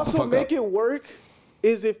also make it work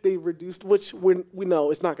is if they reduced, which we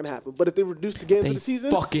know it's not gonna happen. But if they reduce the games of the season,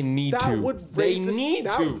 fucking need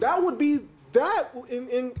to. That would be. That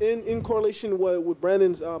in correlation with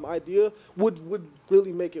Brandon's idea would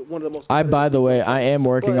really make it one of the most. By the way, I am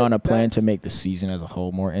working on a plan to make the season as a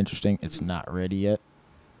whole more interesting. It's not ready yet,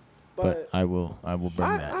 but I will bring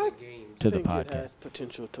that to the podcast. It has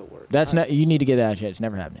potential to work. That's not. You need to get that out yet. It's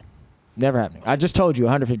never happening. Never happening. I just told you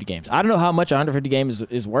 150 games. I don't know how much 150 games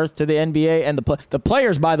is worth to the NBA and the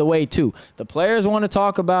players. By the way, too, the players want to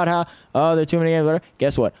talk about how there are too many games. Whatever.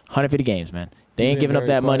 Guess what? 150 games, man. They ain't giving up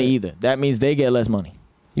that money either. That means they get less money.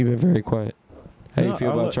 You've been very quiet. How do you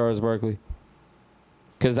feel about Charles Barkley?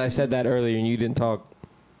 Because I said that earlier and you didn't talk.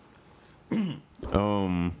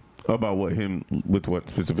 About what him with what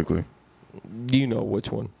specifically? You know which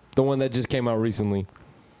one? The one that just came out recently.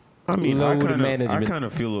 I mean, I kind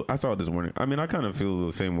of feel. I saw it this morning. I mean, I kind of feel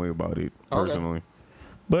the same way about it personally. Okay.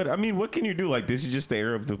 But I mean, what can you do? Like this is just the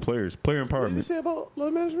era of the players. Player empowerment. What did you say about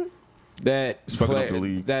load management? That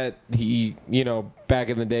he, back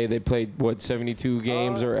in the day they played 72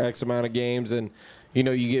 games or X amount of games, and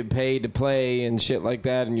you get paid to play and shit like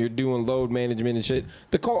that, and you're doing load management and shit.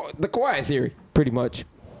 The Kawhi theory, pretty much.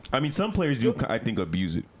 I mean, some players do, I think,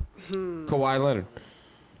 abuse it. Kawhi Leonard.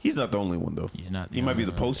 He's not the only one though. He's not. He might be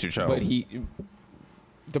the poster child. But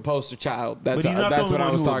the poster child. That's what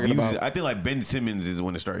I was talking about. I think like Ben Simmons is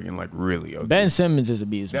when it started getting like really ugly. Ben Simmons is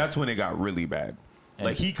abusing. That's when it got really bad.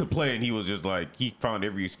 Like he could play, and he was just like he found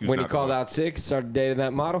every excuse. When he called out 6, started dating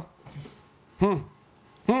that model.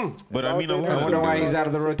 But I mean, I wonder why he's out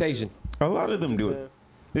of the rotation. A lot of them do it.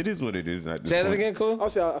 It is what it is. Say that again, cool. I'll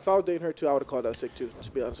say if I was dating her too, I would have called out sick too. To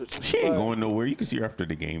be honest with you, she ain't going nowhere. You can see her after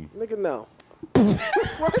the game. Nigga, no.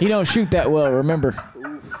 He don't shoot that well. Remember.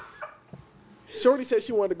 Shorty said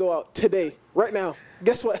she wanted to go out today, right now.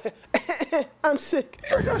 Guess what? I'm sick.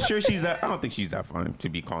 I'm not sure she's that. I don't think she's that fine to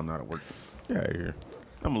be calling out at work. Get out of here.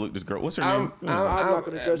 I'm gonna look this girl. What's her name? I'm not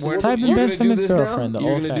gonna judge this. Type in Ben Simmons' girlfriend.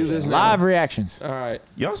 You're gonna do this now? Live reactions. All right.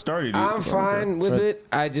 Y'all started it. I'm fine with it.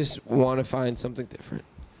 I just want to find something different.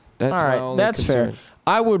 That's all right. That's fair.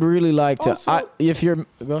 I would really like to. Also, if you're,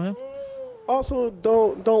 go ahead. Also,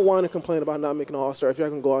 don't whine and complain about not making an All-Star if y'all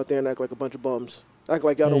can go out there and act like a bunch of bums. Act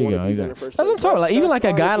like y'all don't want to be there in the first place. That's what I'm talking about. Even like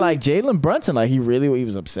a guy like Jalen Brunson, like he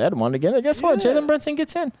was upset, wanted to get it. Guess what? Jalen Brunson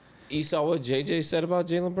gets in. You saw what JJ said about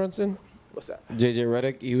Jalen Brunson? What's that? JJ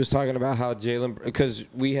Redick. He was talking about how because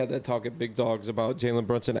we had that talk at Big Dogs about Jalen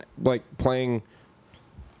Brunson like playing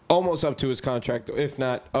almost up to his contract, if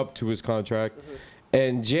not up to his contract. Mm-hmm.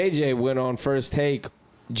 And JJ went on First Take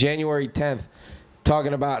January 10th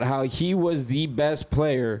talking about how he was the best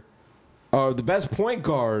player or the best point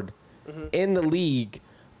guard in the league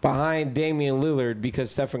behind Damian Lillard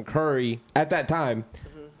because Stephen Curry, at that time,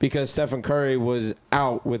 because Stephen Curry was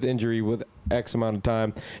out with injury with X amount of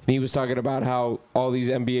time. And he was talking about how all these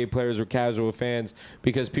NBA players were casual fans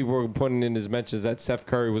because people were putting in his mentions that Steph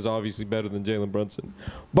Curry was obviously better than Jalen Brunson.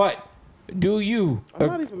 But do you? I'm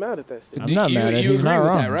not even mad at that. Steve. I'm not mad at it. He's not agree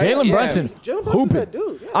with wrong. that, right? Jalen Yeah. Brunson, Jalen Brunson's hooping. that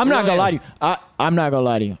dude. Yeah. I'm not gonna Yeah. lie to you. I'm not gonna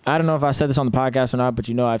lie to you. I don't know if I said this on the podcast or not, but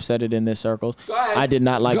I've said it in this circles. Go ahead. I did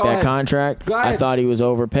not like Go that ahead. contract. Go I ahead. thought he was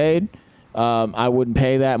overpaid. I wouldn't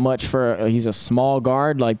pay that much for. He's a small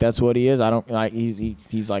guard. Like that's what he is. I don't like.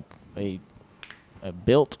 He's like a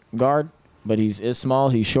built guard, but is small.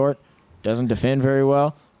 He's short. Doesn't defend very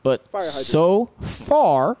well. But Fire hydrant. so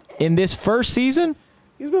far in this first season,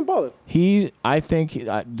 He's been balling. I think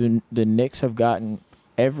the Knicks have gotten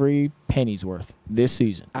every penny's worth this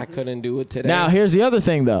season. I couldn't do it today. Now, here's the other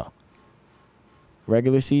thing, though.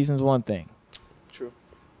 Regular season's one thing. True.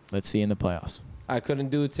 Let's see in the playoffs. I couldn't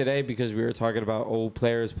do it today because we were talking about old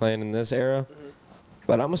players playing in this era.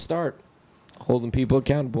 But I'm going to start holding people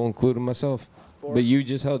accountable, including myself. But you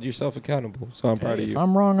just held yourself accountable, so I'm proud of If you.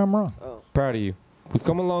 I'm wrong, I'm wrong. Proud of you. We've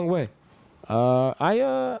come a long way.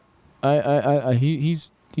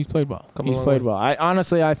 He's played well. Come He's along played way. well. I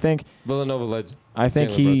honestly think Villanova legend. it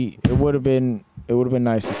Jalen would have been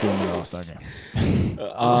nice to see him in the All-Star game.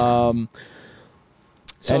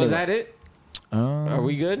 So is anyway. that it? Are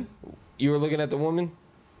we good? You were looking at the woman?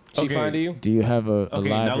 She Okay. fine to you? Do you have a Okay,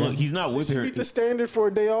 live? now look, he's not with Should her. meet the standard for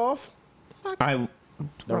a day off. I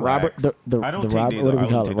the Robert the I don't the take Robert days what do off. we I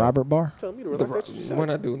call don't it? take off. Robert Bar. Tell me to relax. That's what you said. We're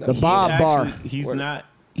not doing that. The Bob Bar.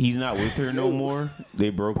 He's not with her no more. They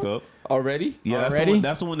broke up. Already? Yeah, Already?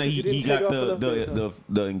 that's the one that he didn't got take off the enough days,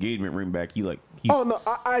 the engagement ring back. He Oh no,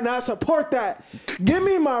 I support that. Give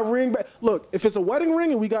me my ring back. Look, if it's a wedding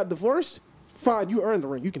ring and we got divorced, fine, you earned the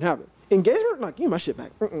ring. You can have it. Engagement? Nah, give me my shit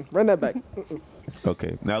back. Run that back.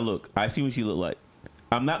 Okay, now look, I see what she look like.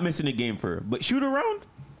 I'm not missing a game for her, but shoot around.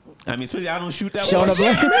 I mean, especially I don't shoot that Showing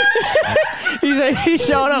well. up late. he's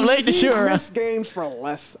showing up late to shoot around. Miss games for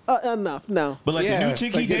less. Enough. No. But like Yeah, the new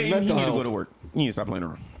chick like he his dating, he mental need to go health. to work. You need to stop playing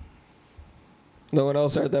around. No one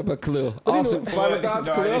else heard that but Khalil. Awesome. Final What? thoughts,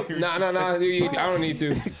 No, I Khalil? didn't hear No. I don't need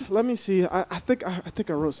to. Let me see. I think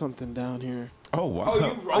I wrote something down here. Oh wow. Oh,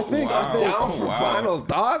 you wrote think- something I think- down for wow. final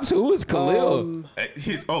thoughts? Who is Khalil?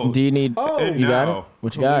 Do you need? Oh. you got it? Now,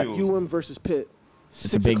 What you got? Khalil. UM versus Pitt.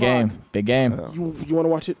 It's a big game. Big game. You want to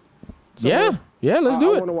watch it? Yeah. Yeah. Let's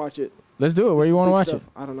do I it. want to watch it. Let's do it. Where you want to watch Big it? stuff.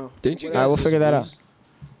 I don't know. Didn't you All right, guys we'll just figure that out. lose?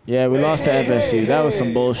 Yeah, we lost to FSU. That was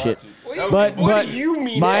some bullshit. But What do you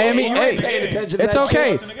mean? Miami. You ain't Hey, paying attention to it's that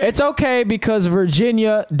okay. shit. It's okay because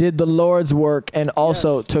Virginia did the Lord's work and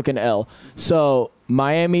also Yes. took an L. So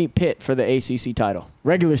Miami Pitt for the ACC title,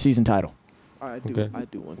 regular season title. I do. Okay. I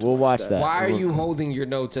do want to. We'll watch that. Why are you holding your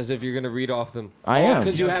notes as if you're going to read off them? I am.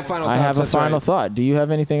 Because you have final I thoughts. have a that's final right. thought. Do you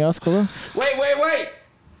have anything else, Khalil?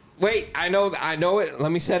 Wait, I know it.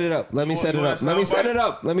 Let me set it up. Let me set it you want up. a Let me set soundbite? it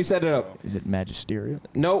up. Let me set it up. Is it magisterial?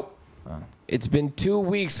 Nope. It's been 2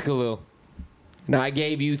 weeks, Khalil. Now I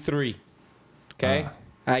gave you 3. Okay?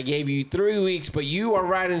 I gave you 3 weeks, but you are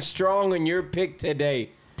riding strong on your pick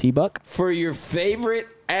today T-Buck? for your favorite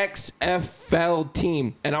XFL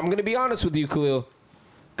team. And I'm going to be honest with you, Khalil,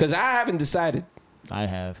 because I haven't decided. I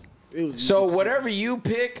have. It was So whatever you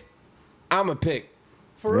pick, I'm a pick.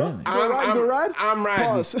 for real. Really? You gonna ride? You gonna ride? I'm riding.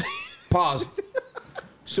 Pause. Pause.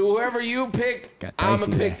 So whoever you pick, Got I'm a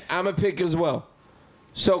dicey pick. there. I'm a pick as well.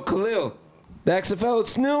 So Khalil, the XFL,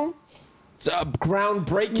 it's new. It's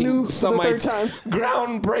groundbreaking. New for some the might third time.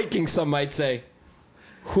 groundbreaking. Some might say.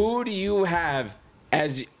 Who do you have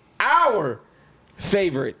as our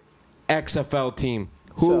favorite XFL team?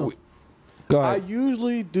 So, Go I ahead.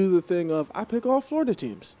 usually do the thing of I pick all Florida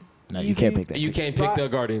teams. No, you can't pick that. You can't pick the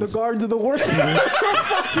Guardians. The Guardians are the worst team in the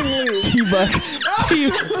fucking league. T-Buck.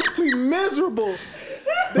 Absolutely miserable.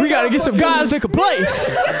 We got to get some guys that can play.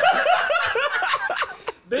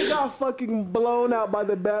 They got fucking blown out by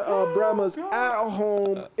the Brahmas at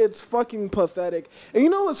home. It's fucking pathetic. And you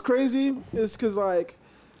know what's crazy? Is because, like,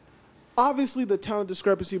 obviously the talent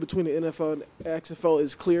discrepancy between the NFL and XFL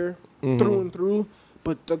is clear through and through.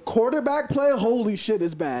 But the quarterback play, holy shit,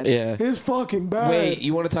 is bad. Yeah. It's fucking bad. Wait,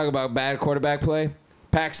 you want to talk about bad quarterback play?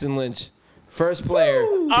 Paxton Lynch, first player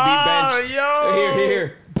to be benched.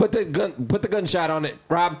 Here. Put the gunshot on it,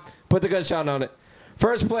 Rob. Put the gunshot on it.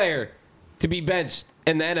 First player to be benched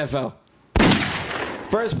in the NFL.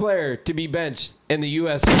 First player to be benched in the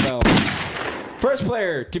USFL. First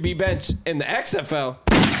player to be benched in the XFL.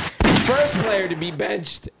 First player to be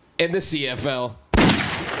benched in the CFL.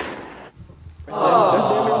 That's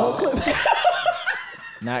damn near the whole clip.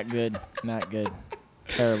 Not good. Not good.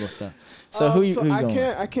 Terrible stuff. So who you I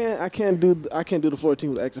going? can't do the Florida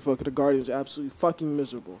team with XFL because the Guardians are absolutely fucking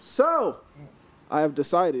miserable. So I have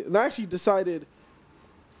decided, and I actually decided.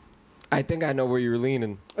 I think I know where you're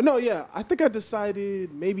leaning. No, yeah, I think I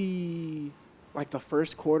decided maybe like the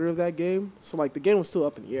first quarter of that game. So like the game was still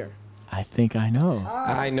up in the air. I think I know.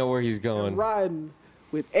 I know where he's I'm going. riding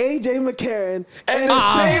with AJ McCarron And the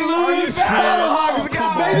St. Louis Battlehawks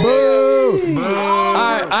got Boo!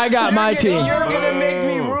 I got my team. You're gonna make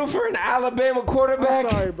me root for an Alabama quarterback?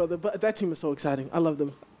 I'm sorry, brother, but that team is so exciting. I love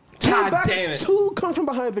them. God damn it. 2 come from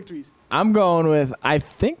behind victories. I'm going with. I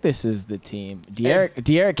think this is the team.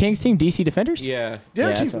 De'Aaron King's team, DC Defenders. Yeah.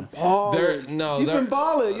 Derek Yeah, King's been balling. He's been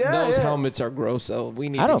balling. Yeah, those yeah. helmets are gross, though. We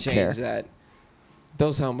need I to don't change care. that.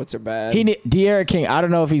 Those helmets are bad. De'Aaron King. I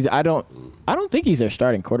don't know if he's. I don't think he's their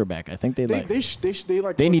starting quarterback. I think they They like.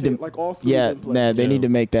 they need to rotate, like all 3 Yeah, of them play. they need to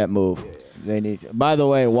make that move. They need. By the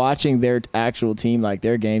way, watching their actual team, like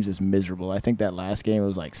their games, is miserable. I think that last game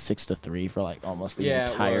was like 6-3 for like almost the it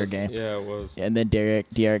entire was. game. Yeah, it was. And then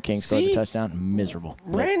De'Aaron King scored the See? touchdown. Miserable.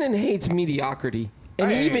 Brandon hates mediocrity. And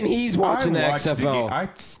Hey, even he's watching the I watched XFL.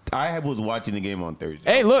 game. I was watching the game on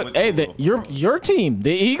Thursday. Hey, look. Went Hey, to- your team, the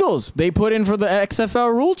Eagles, they put in for the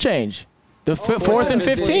XFL rule change. The 4th and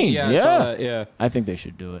 15. Yeah, I saw that, yeah. I think they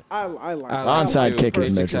should do it. I like I that. Onside do. kick is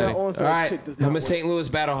It's miserable. exciting. That All onside right, kick does not I'm a work. St. Louis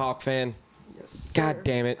Battlehawk fan. God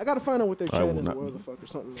damn it. I gotta find out what their I will chant is, not. or whatever the fuck or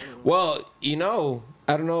something. I don't know. Well,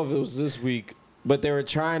 I don't know if it was this week, but they were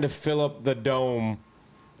trying to fill up the dome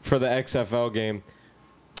for the XFL game.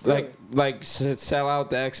 Sell out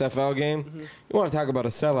the XFL game. Mm-hmm. You want to talk about a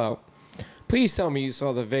sellout? Please tell me you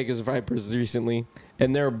saw the Vegas Vipers recently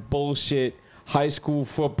and their bullshit high school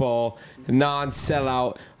football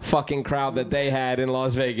non-sellout fucking crowd that they had in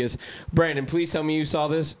Las Vegas. Brandon, please tell me you saw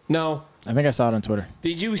this. No. I think I saw it on Twitter.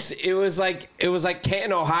 Did you? It was like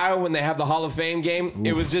Canton, Ohio, when they have the Hall of Fame game.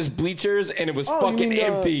 It was just bleachers and it was Oh, you fucking mean,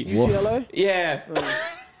 empty. UCLA? Yeah.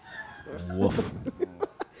 Woof.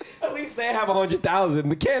 At least they have 100,000.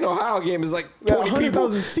 The Canton, Ohio game is like Yeah, 20 people.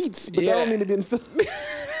 100,000 seats, but Yeah. that don't mean to be in Philly.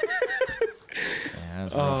 Yeah,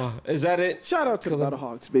 that's rough. Is that it? Shout out to the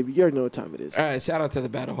Battlehawks, baby. You already know what time it is. All right. Shout out to the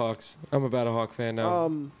Battlehawks. I'm a Battlehawk fan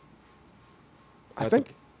now. I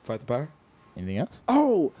think. Fight the power. Anything else?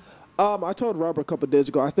 I told Robert a couple of days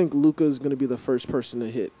ago. I think Luka's going to be the first person to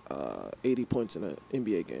hit 80 points in an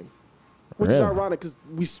NBA game, which is Really? ironic because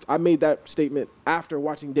I made that statement after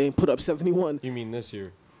watching Dame put up 71. You mean this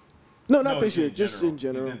year? No, not this year, just in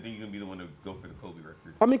general. You didn't think you're gonna be the one to go for the Kobe record.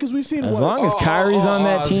 I mean, because we've seen As what. long as Kyrie's on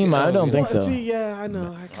that I was team, gonna- I don't think Well, so. See, yeah, I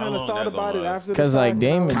know. I kind long of thought that about it gonna last? after the 'Cause, like, fact.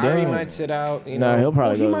 Dame- Kyrie Dame- might sit out. You No, know. he'll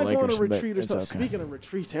probably He go might to the go on a Lakers. but retreat or it's something. okay. Speaking of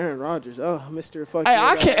retreats, Aaron Rodgers. Oh, Mr. Fucking. Hey,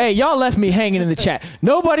 I can't. Hey, y'all left me hanging in the chat.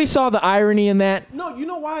 Nobody saw the irony in that. No, you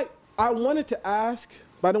know why? I wanted to ask,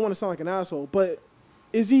 but I don't want to sound like an asshole. But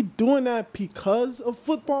is he doing that because of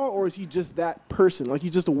football, or is he just that person? Like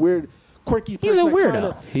he's just a weird, quirky person. He's a that weirdo.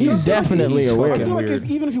 kinda- He's definitely a I weirdo. feel like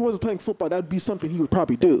weird. even if he wasn't playing football, that'd be something he would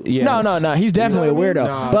probably do. Yes. No. He's definitely You know a what I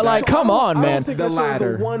weirdo. mean? No, But like, So come on, I man. don't think The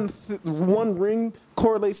necessarily latter. one ring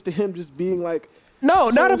correlates to him just being like. No,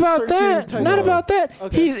 not about soul-searching that. type Not of- about that.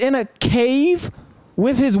 Okay. He's in a cave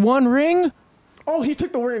with his one ring. Oh, he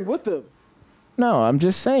took the ring with him. No, I'm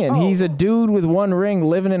just saying. Oh. He's a dude with one ring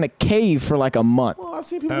living in a cave for like a month. Well, I've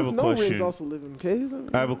seen people I have with a no rings question. also live in caves.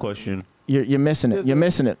 I have a question. You're missing it. There's You're a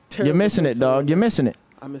missing it. You're terrible missing it, thing dog. somewhere. You're missing it.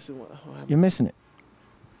 I'm missing what happened? You're missing it.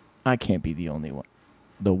 I can't be the only one.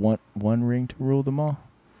 The one ring to rule them all.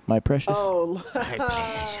 My precious. Oh,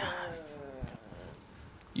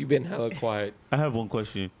 You've been hella quiet. I have one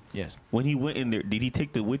question. Yes. When he went in there, did he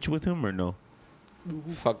take the witch with him or no?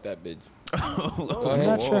 Fuck that bitch. I'm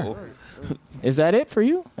not sure. Is that it for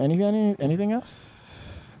you? Anything else?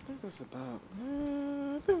 I think that's about.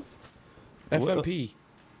 I think it's- FMP.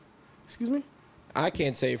 excuse me. I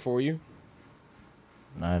can't say it for you.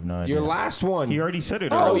 I have no idea. Your last one. He already said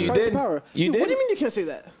it. Oh, already. you Fight did? The power. You What did? do you mean you can't say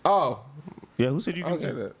that? Oh, Yeah, who said you can Okay.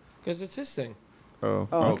 say that? because it's his thing. Oh,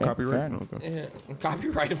 okay, copyright. fair enough. Okay. Yeah.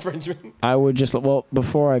 Copyright infringement. I would just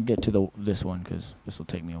before I get to this one because this will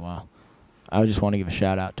take me a while. I just want to give a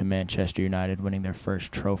shout out to Manchester United winning their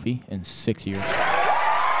first trophy in 6 years.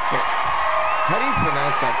 How do you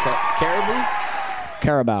pronounce that cup?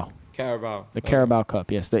 Carabao, Carabao. the Carabao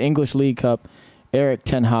Cup. Yes, the English League Cup. Eric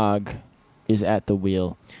Ten Hag is at the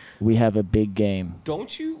wheel. We have a big game.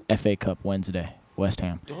 Don't you? FA Cup Wednesday, West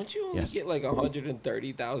Ham. Don't you only Yes. get like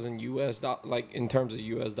 130,000 US dollars, like in terms of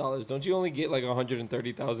US dollars? Don't you only get like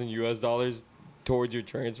 130,000 US dollars towards your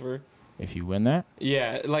transfer? If you win that,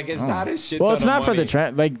 Yeah, like it's not a shit. well, ton it's of not for the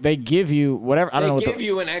money. like they give you whatever. I don't know They what give the,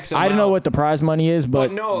 you an X amount. I don't know what the prize money is,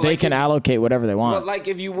 but no, they like can if- allocate whatever they want. But like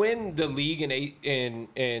if you win the league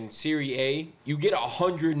in Serie A, you get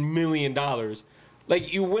 $100 million.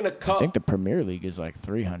 Like you win a cup. I think the Premier League is like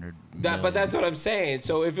 300. But that's what I'm saying.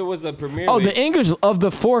 So if it was a Premier Oh, League, the English of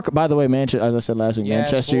the four. By the way, Manchester, as I said last week,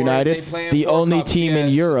 Yes, Manchester they United, play in the 4 only cups, team in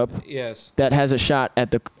yes. Europe Yes. that has a shot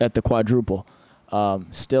at the quadruple.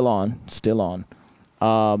 Still on.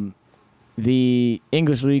 The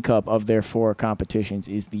English League Cup of their 4 competitions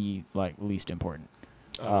is the least important.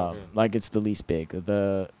 Like it's the least big.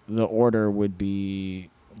 The order would be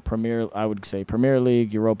I would say Premier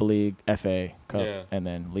League, Europa League, FA Cup, and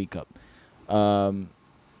then League Cup.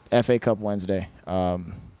 FA Cup Wednesday.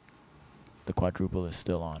 The quadruple is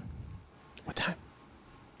still on. What time?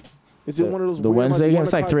 Is it one of those? The weird, Wednesday game?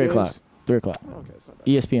 It's like 3 games? o'clock. 3 o'clock. Oh, okay, it's not bad.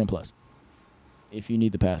 ESPN Plus. If you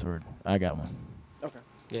need the password, I got one. Okay.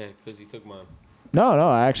 Yeah, because he took mine. No,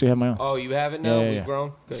 I actually have my own. Oh, you have it now? Yeah, We've yeah.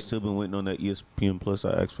 grown? Good. Still been waiting on that ESPN Plus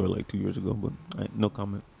I asked for like 2 years ago, but no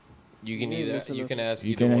comment. You can Yeah, either listen you up. can ask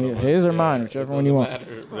You either can one of us. his or mine, whichever it one you want. doesn't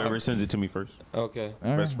matter. Whoever sends it to me first. Okay.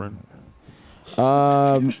 All Best right.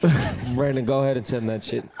 friend. Brandon, go ahead and send that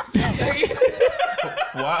shit.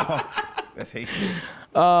 Wow. That's hateful.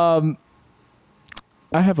 I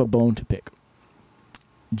have a bone to pick.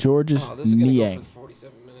 George's Oh, this is gonna go Niang. for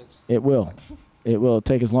 47 minutes. It will. It will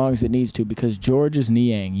take as long as it needs to because George's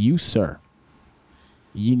Niang, you, sir,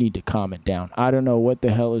 you need to calm it down. I don't know what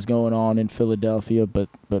the hell is going on in Philadelphia, but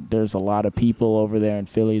there's a lot of people over there in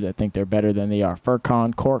Philly that think they're better than they are.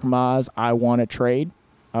 Furkan Korkmaz, I want to trade.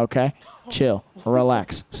 Okay? Chill.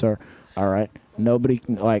 Relax, sir. All right? Nobody,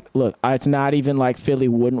 look, it's not even like Philly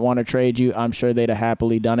wouldn't want to trade you. I'm sure they'd have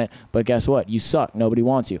happily done it. But guess what? You suck. Nobody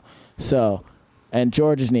wants you. So, and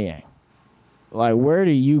George's Niang. Where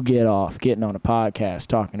do you get off getting on a podcast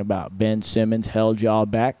talking about Ben Simmons held y'all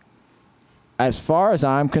back? As far as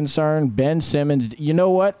I'm concerned, Ben Simmons, you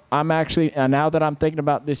know what? I'm actually, now that I'm thinking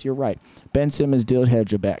about this, you're right. Ben Simmons did hold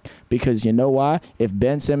you back. Because you know why? If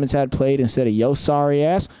Ben Simmons had played instead of yo sorry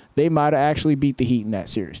ass, they might have actually beat the Heat in that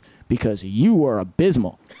series. Because you were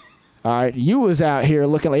abysmal. All right? You was out here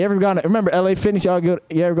looking like, you ever gone to, remember LA Fitness? You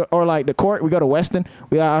ever go, or like the court, we go to Weston.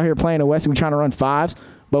 We out here playing at Weston. We trying to run 5s.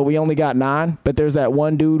 But we only got 9. But there's that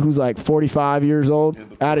one dude who's like 45 years old,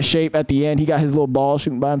 out of shape at the end. He got his little ball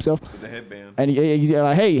shooting by himself. With the headband. And he's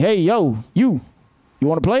like, hey, yo, you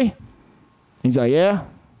want to play? He's like, yeah.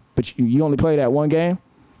 But you only play that one game?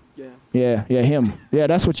 Yeah. Yeah, him. Yeah,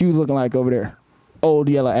 that's what you was looking like over there. Old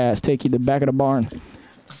yellow ass. Take you to the back of the barn.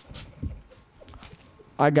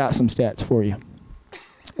 I got some stats for you.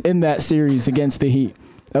 In that series against the Heat.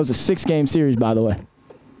 That was a 6-game series, by the way.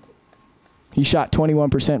 He shot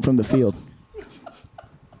 21% from the field.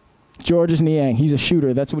 George's Niang, he's a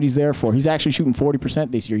shooter. That's what he's there for. He's actually shooting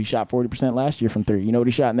 40% this year. He shot 40% last year from 3. You know what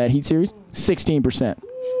he shot in that Heat series? 16%.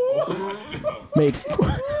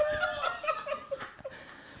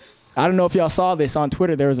 I don't know if y'all saw this on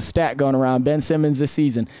Twitter. There was a stat going around. Ben Simmons this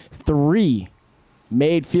season, 3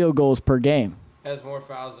 made field goals per game. Has more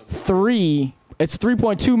fouls than 3. It's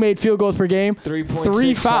 3.2 made field goals per game. 3.6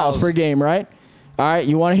 3 fouls per game, right? All right,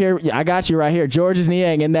 you want to hear? I got you right here. George's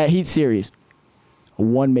Niang in that Heat series,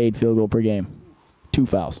 1 made field goal per game, 2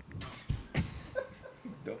 fouls.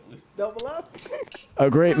 Double up. A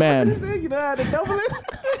great man. You know how to double it?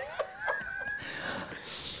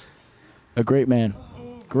 A great man.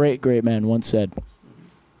 Great man once said,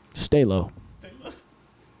 stay low.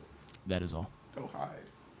 That is all. Don't hide.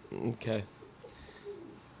 Okay.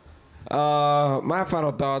 My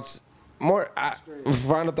final thoughts.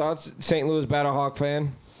 Final thoughts. St. Louis Battlehawk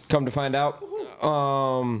fan. Come to find out,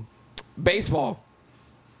 baseball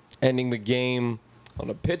ending the game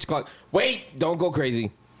on a pitch clock. Wait, don't go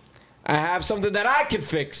crazy. I have something that I can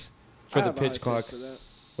fix for I the have a hot pitch take clock. for that,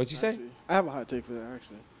 What'd you say? actually. I have a hot take for that,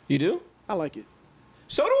 actually. You do? I like it.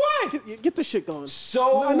 So do I. Get the shit going.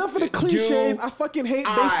 So enough of the cliches. do I fucking hate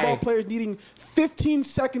I. baseball players needing 15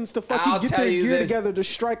 seconds to fucking I'll get tell their you gear this. together to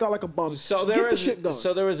strike out like a bum. So get the shit going.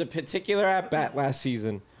 So there was a particular at bat last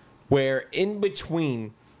season where in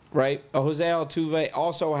between, right? Jose Altuve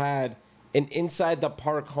also had an inside the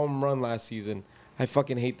park home run last season. I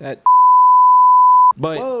fucking hate that.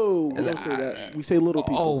 But Whoa, we don't say that. We say little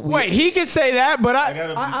people. Wait, he can say that, but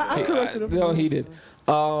I corrected him. No, he did.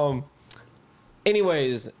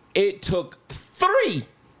 Anyways, it took 3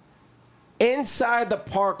 inside the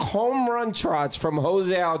park home run trots from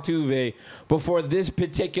Jose Altuve before this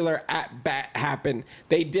particular at bat happened.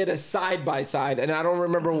 They did a side by side, and I don't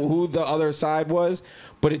remember who the other side was,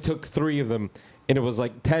 but it took 3 of them, and it was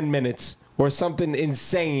like 10 minutes or something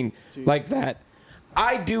insane like that.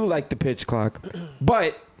 I do like the pitch clock,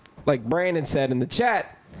 but like Brandon said in the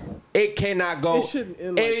chat, it cannot go. It shouldn't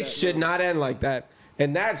end like it that, should no. not end like that,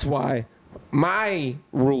 and that's why my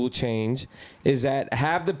rule change is that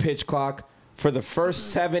have the pitch clock for the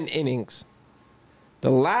first 7 innings.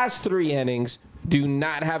 The last 3 innings do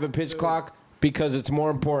not have a pitch clock because it's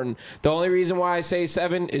more important. The only reason why I say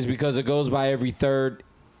 7 is because it goes by every third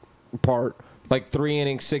part. Like 3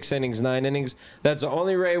 innings, 6 innings, 9 innings. That's the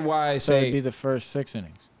only way why I So it'd say. be the first 6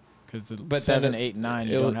 innings. Because the But 7, then 8, 9,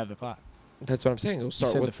 you it'll- don't have the clock. That's what I'm saying. It'll You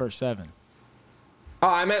start said with. the first 7. Oh,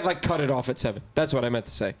 I meant like cut it off at 7. That's what I meant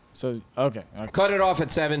to say. So, okay. Cut it off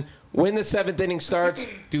at 7. When the 7th inning starts,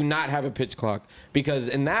 do not have a pitch clock because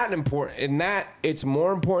in that it's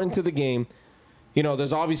more important to the game. You know,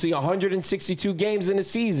 there's obviously 162 games in a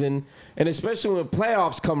season, and especially when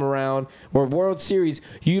playoffs come around or World Series,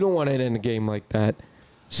 you don't want to end a game like that.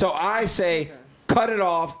 So I say cut it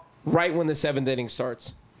off right when the 7th inning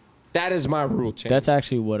starts. That is my rule change. That's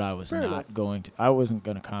actually what I was Fair not enough. going to. I wasn't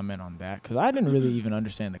going to comment on that because I didn't really even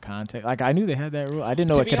understand the context. Like, I knew they had that rule. I didn't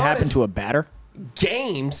know To it be could happen honest- to a batter.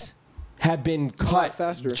 Games have been lot cut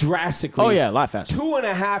faster. drastically. Oh, yeah, a lot faster.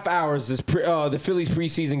 2.5 hours the Phillies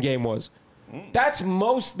preseason game was. That's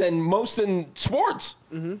most in sports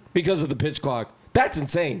because of the pitch clock. That's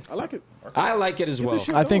insane. I like it. I like it as well.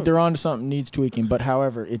 shit I think going. they're on to something needs tweaking. But,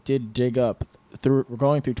 however, it did dig up.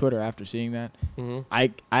 Going through Twitter after seeing that,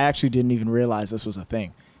 I actually didn't even realize this was a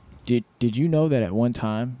thing. Did you know that at one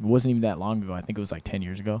time, it wasn't even that long ago, I think it was like 10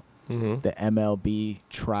 years ago, the MLB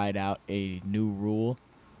tried out a new rule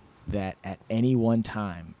that at any one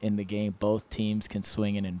time in the game, both teams can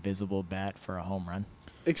swing an invisible bat for a home run?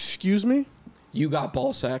 Excuse me? You got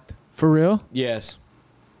ball sacked. For real? Yes.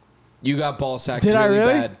 You got ball sacked. Did I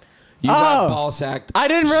really? Bad. You got Oh. ball sacked. I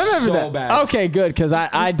didn't remember so that. Bad. Okay, good, because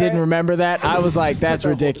I didn't remember that. I was like, that's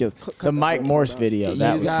ridiculous. The Mike Morse video,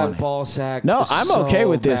 that You was got funny. ball sacked. No, I'm okay so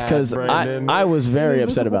with this bad, because Brandon. I was very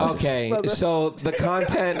upset about this. Okay, so the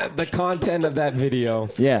content of that video.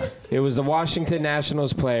 Yeah. It was the Washington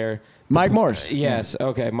Nationals player. Mike Morse. Yes,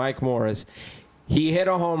 okay, Mike Morris. He hit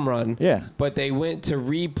a home run. Yeah. But they went to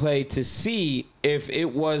replay to see if it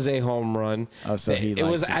was a home run. Oh, so he it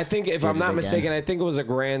was. just I think, if did I'm it not again. mistaken, I think it was a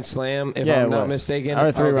grand slam. If Yeah, I'm it not was. mistaken, Or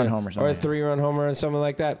a 3-run Okay. homer, or something a like that. 3-run homer, or something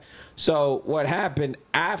like that. So what happened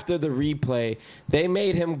after the replay? They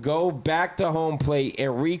made him go back to home plate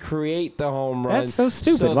and recreate the home run. That's so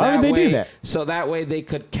stupid. Why would that they do way- that? So that way they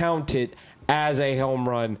could count it as a home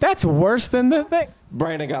run. That's worse than the thing.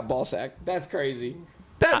 Brandon got ball sacked. That's crazy.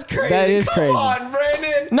 That's crazy. that is Come crazy. on,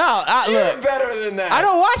 Brandon. No, You're look, better than that. I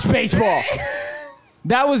don't watch baseball.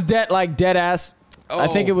 That was dead ass. I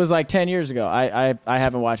think it Oh. was like 10 years ago. I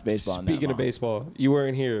haven't watched baseball in that Speaking of long. baseball, you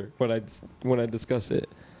weren't here when I discussed it.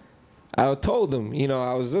 I told them,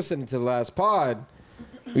 I was listening to the last pod.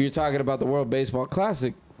 We were talking about the World Baseball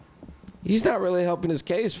Classic. He's not really helping his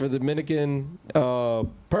case for the Dominican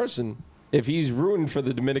person if he's rooting for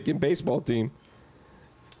the Dominican baseball team.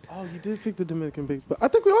 Oh, you did pick the Dominican baseball. I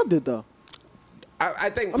think we all did, though.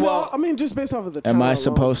 I think. I mean, just based off of the Am talent I alone,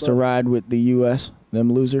 supposed to but- ride with the U.S.,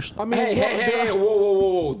 them losers? I mean, Hey,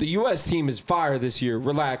 whoa. The U.S. team is fire this year.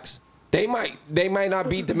 Relax. They might not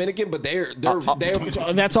beat Dominican, but they're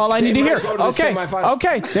That's all I need to might hear. go to the Okay, semifinals.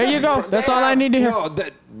 okay, there you go. That's all I need to hear. No,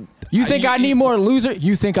 You think I need more losers?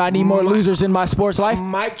 You think I need more losers in my sports life?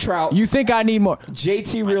 Mike Trout, You think I need more?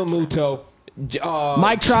 JT Realmuto,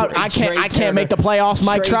 Mike Trout, I can't make the playoffs.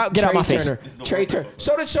 Mike Trout, get out my face. Trey Turner.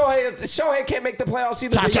 So did Shohei. Shohei can't make the playoffs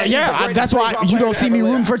either. but he's the Yeah, greatest that's why baseball you player don't to see ever me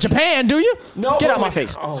live. rooting for Japan, do you? No, Get but out my wait.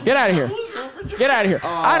 face. Oh. Get out of here. Get out of here.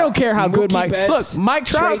 I don't care how good Mookie Mike. Betts, Look, Mike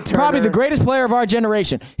Trout, Trey probably the Turner. greatest player of our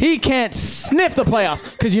generation. He can't sniff the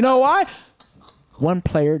playoffs because you know why? One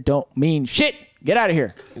player don't mean shit. Get out of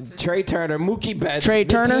here. Trey Turner, Mookie Betts. Trey the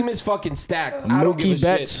Turner? team is fucking stacked. I don't give a Mookie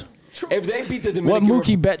Betts. shit. If they beat the What Dominican,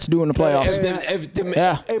 Mookie Betts do in the playoffs?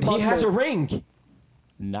 Yeah. Hey, he boss has a man. ring.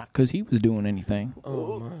 Not because he was doing anything.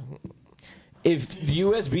 If the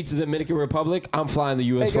U.S. beats the Dominican Republic, I'm flying the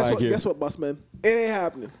U.S. Hey, guess flag what? here. Guess what, boss man? It ain't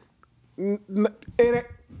happening. It ain't.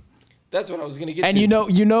 That's what I was gonna get And to. you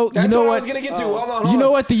know That's what I what? was gonna get to. Hold on. You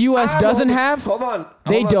know what the U.S. doesn't have? Hold on.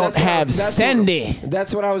 They don't That's what have that's what- Sandy.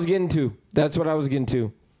 That's what I was getting to. That's what I was getting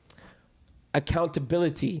to.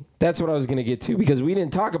 Accountability. That's what I was gonna get to because we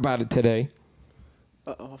didn't talk about it today.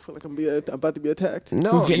 I feel like I'm about to be attacked.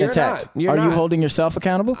 No, Who's getting you're attacked? Not. You're Are you not. holding yourself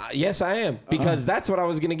accountable? Yes, I am because that's what I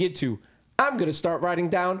was gonna get to. I'm gonna start writing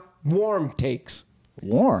down warm takes.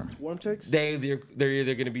 Warm. Warm takes? They're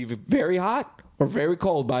either gonna be very hot or very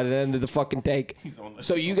cold by the end of the fucking take.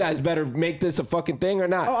 So you guys better make this a fucking thing or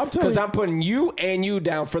not. Oh, I'm telling Because you. I'm putting you and you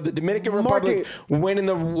down for the Dominican Mark Republic it. winning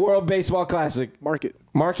the World Baseball Classic. Mark it.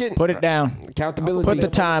 Mark it. Put it down. Accountability. Put the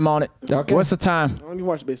time on it. Okay. What's the time? I don't even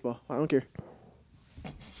watch baseball. I don't care.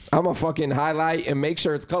 I'm gonna fucking highlight and make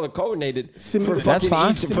sure it's color coordinated Send me for the- fucking That's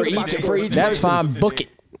fine. each for each. That's person. That's fine. Book it.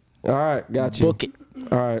 All right, got you. Book it.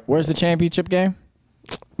 All right, Where's the championship game?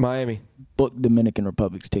 Miami. Book Dominican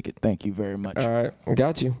Republic's ticket. Thank you very much. All right,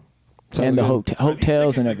 got you. And the good.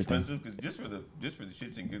 hotels and Are everything. these tickets expensive? 'Cause just for the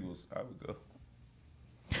shits and giggles, I would go.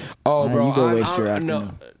 Oh, Man, bro, you go I- waste your I-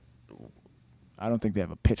 afternoon. I don't think they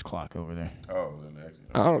have a pitch clock over there. Oh, then actually.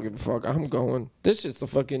 I don't give a fuck. I'm going. This shit's the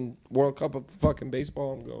fucking World Cup of fucking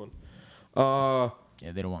baseball. I'm going.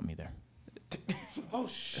 Yeah, they don't want me there. Oh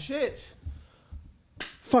shit.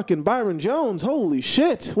 Fucking Byron Jones. Holy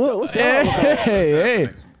shit. What's that? Hey.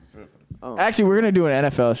 Actually, we're gonna do an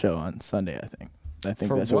NFL show on Sunday. I think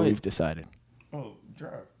For that's what what? we've decided. Oh,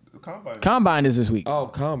 drive. The combine. Combine is this week. Oh,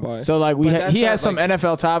 combine. So like But that's he not has some like-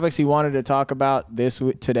 NFL topics he wanted to talk about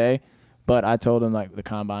today, but I told him like the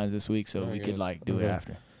combine's this week, so we could like do it Okay.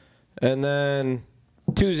 after. And then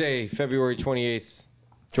Tuesday, February 28th,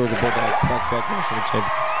 Georgia Bulldogs back-to-back national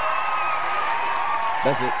champions.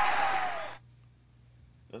 That's it.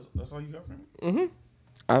 That's all you got for me?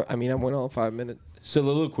 I mean, I went on 5 minute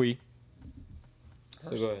soliloquy.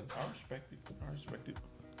 So go ahead. I respect it.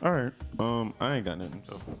 All right. I ain't got nothing.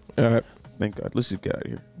 So All right. thank God. Let's just get out of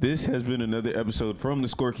here. This has been another episode from the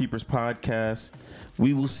Scorekeepers podcast.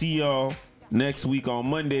 We will see y'all next week on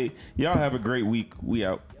Monday. Y'all have a great week. We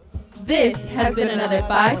out. This has been another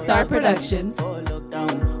 5-star production. For a look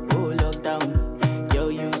down.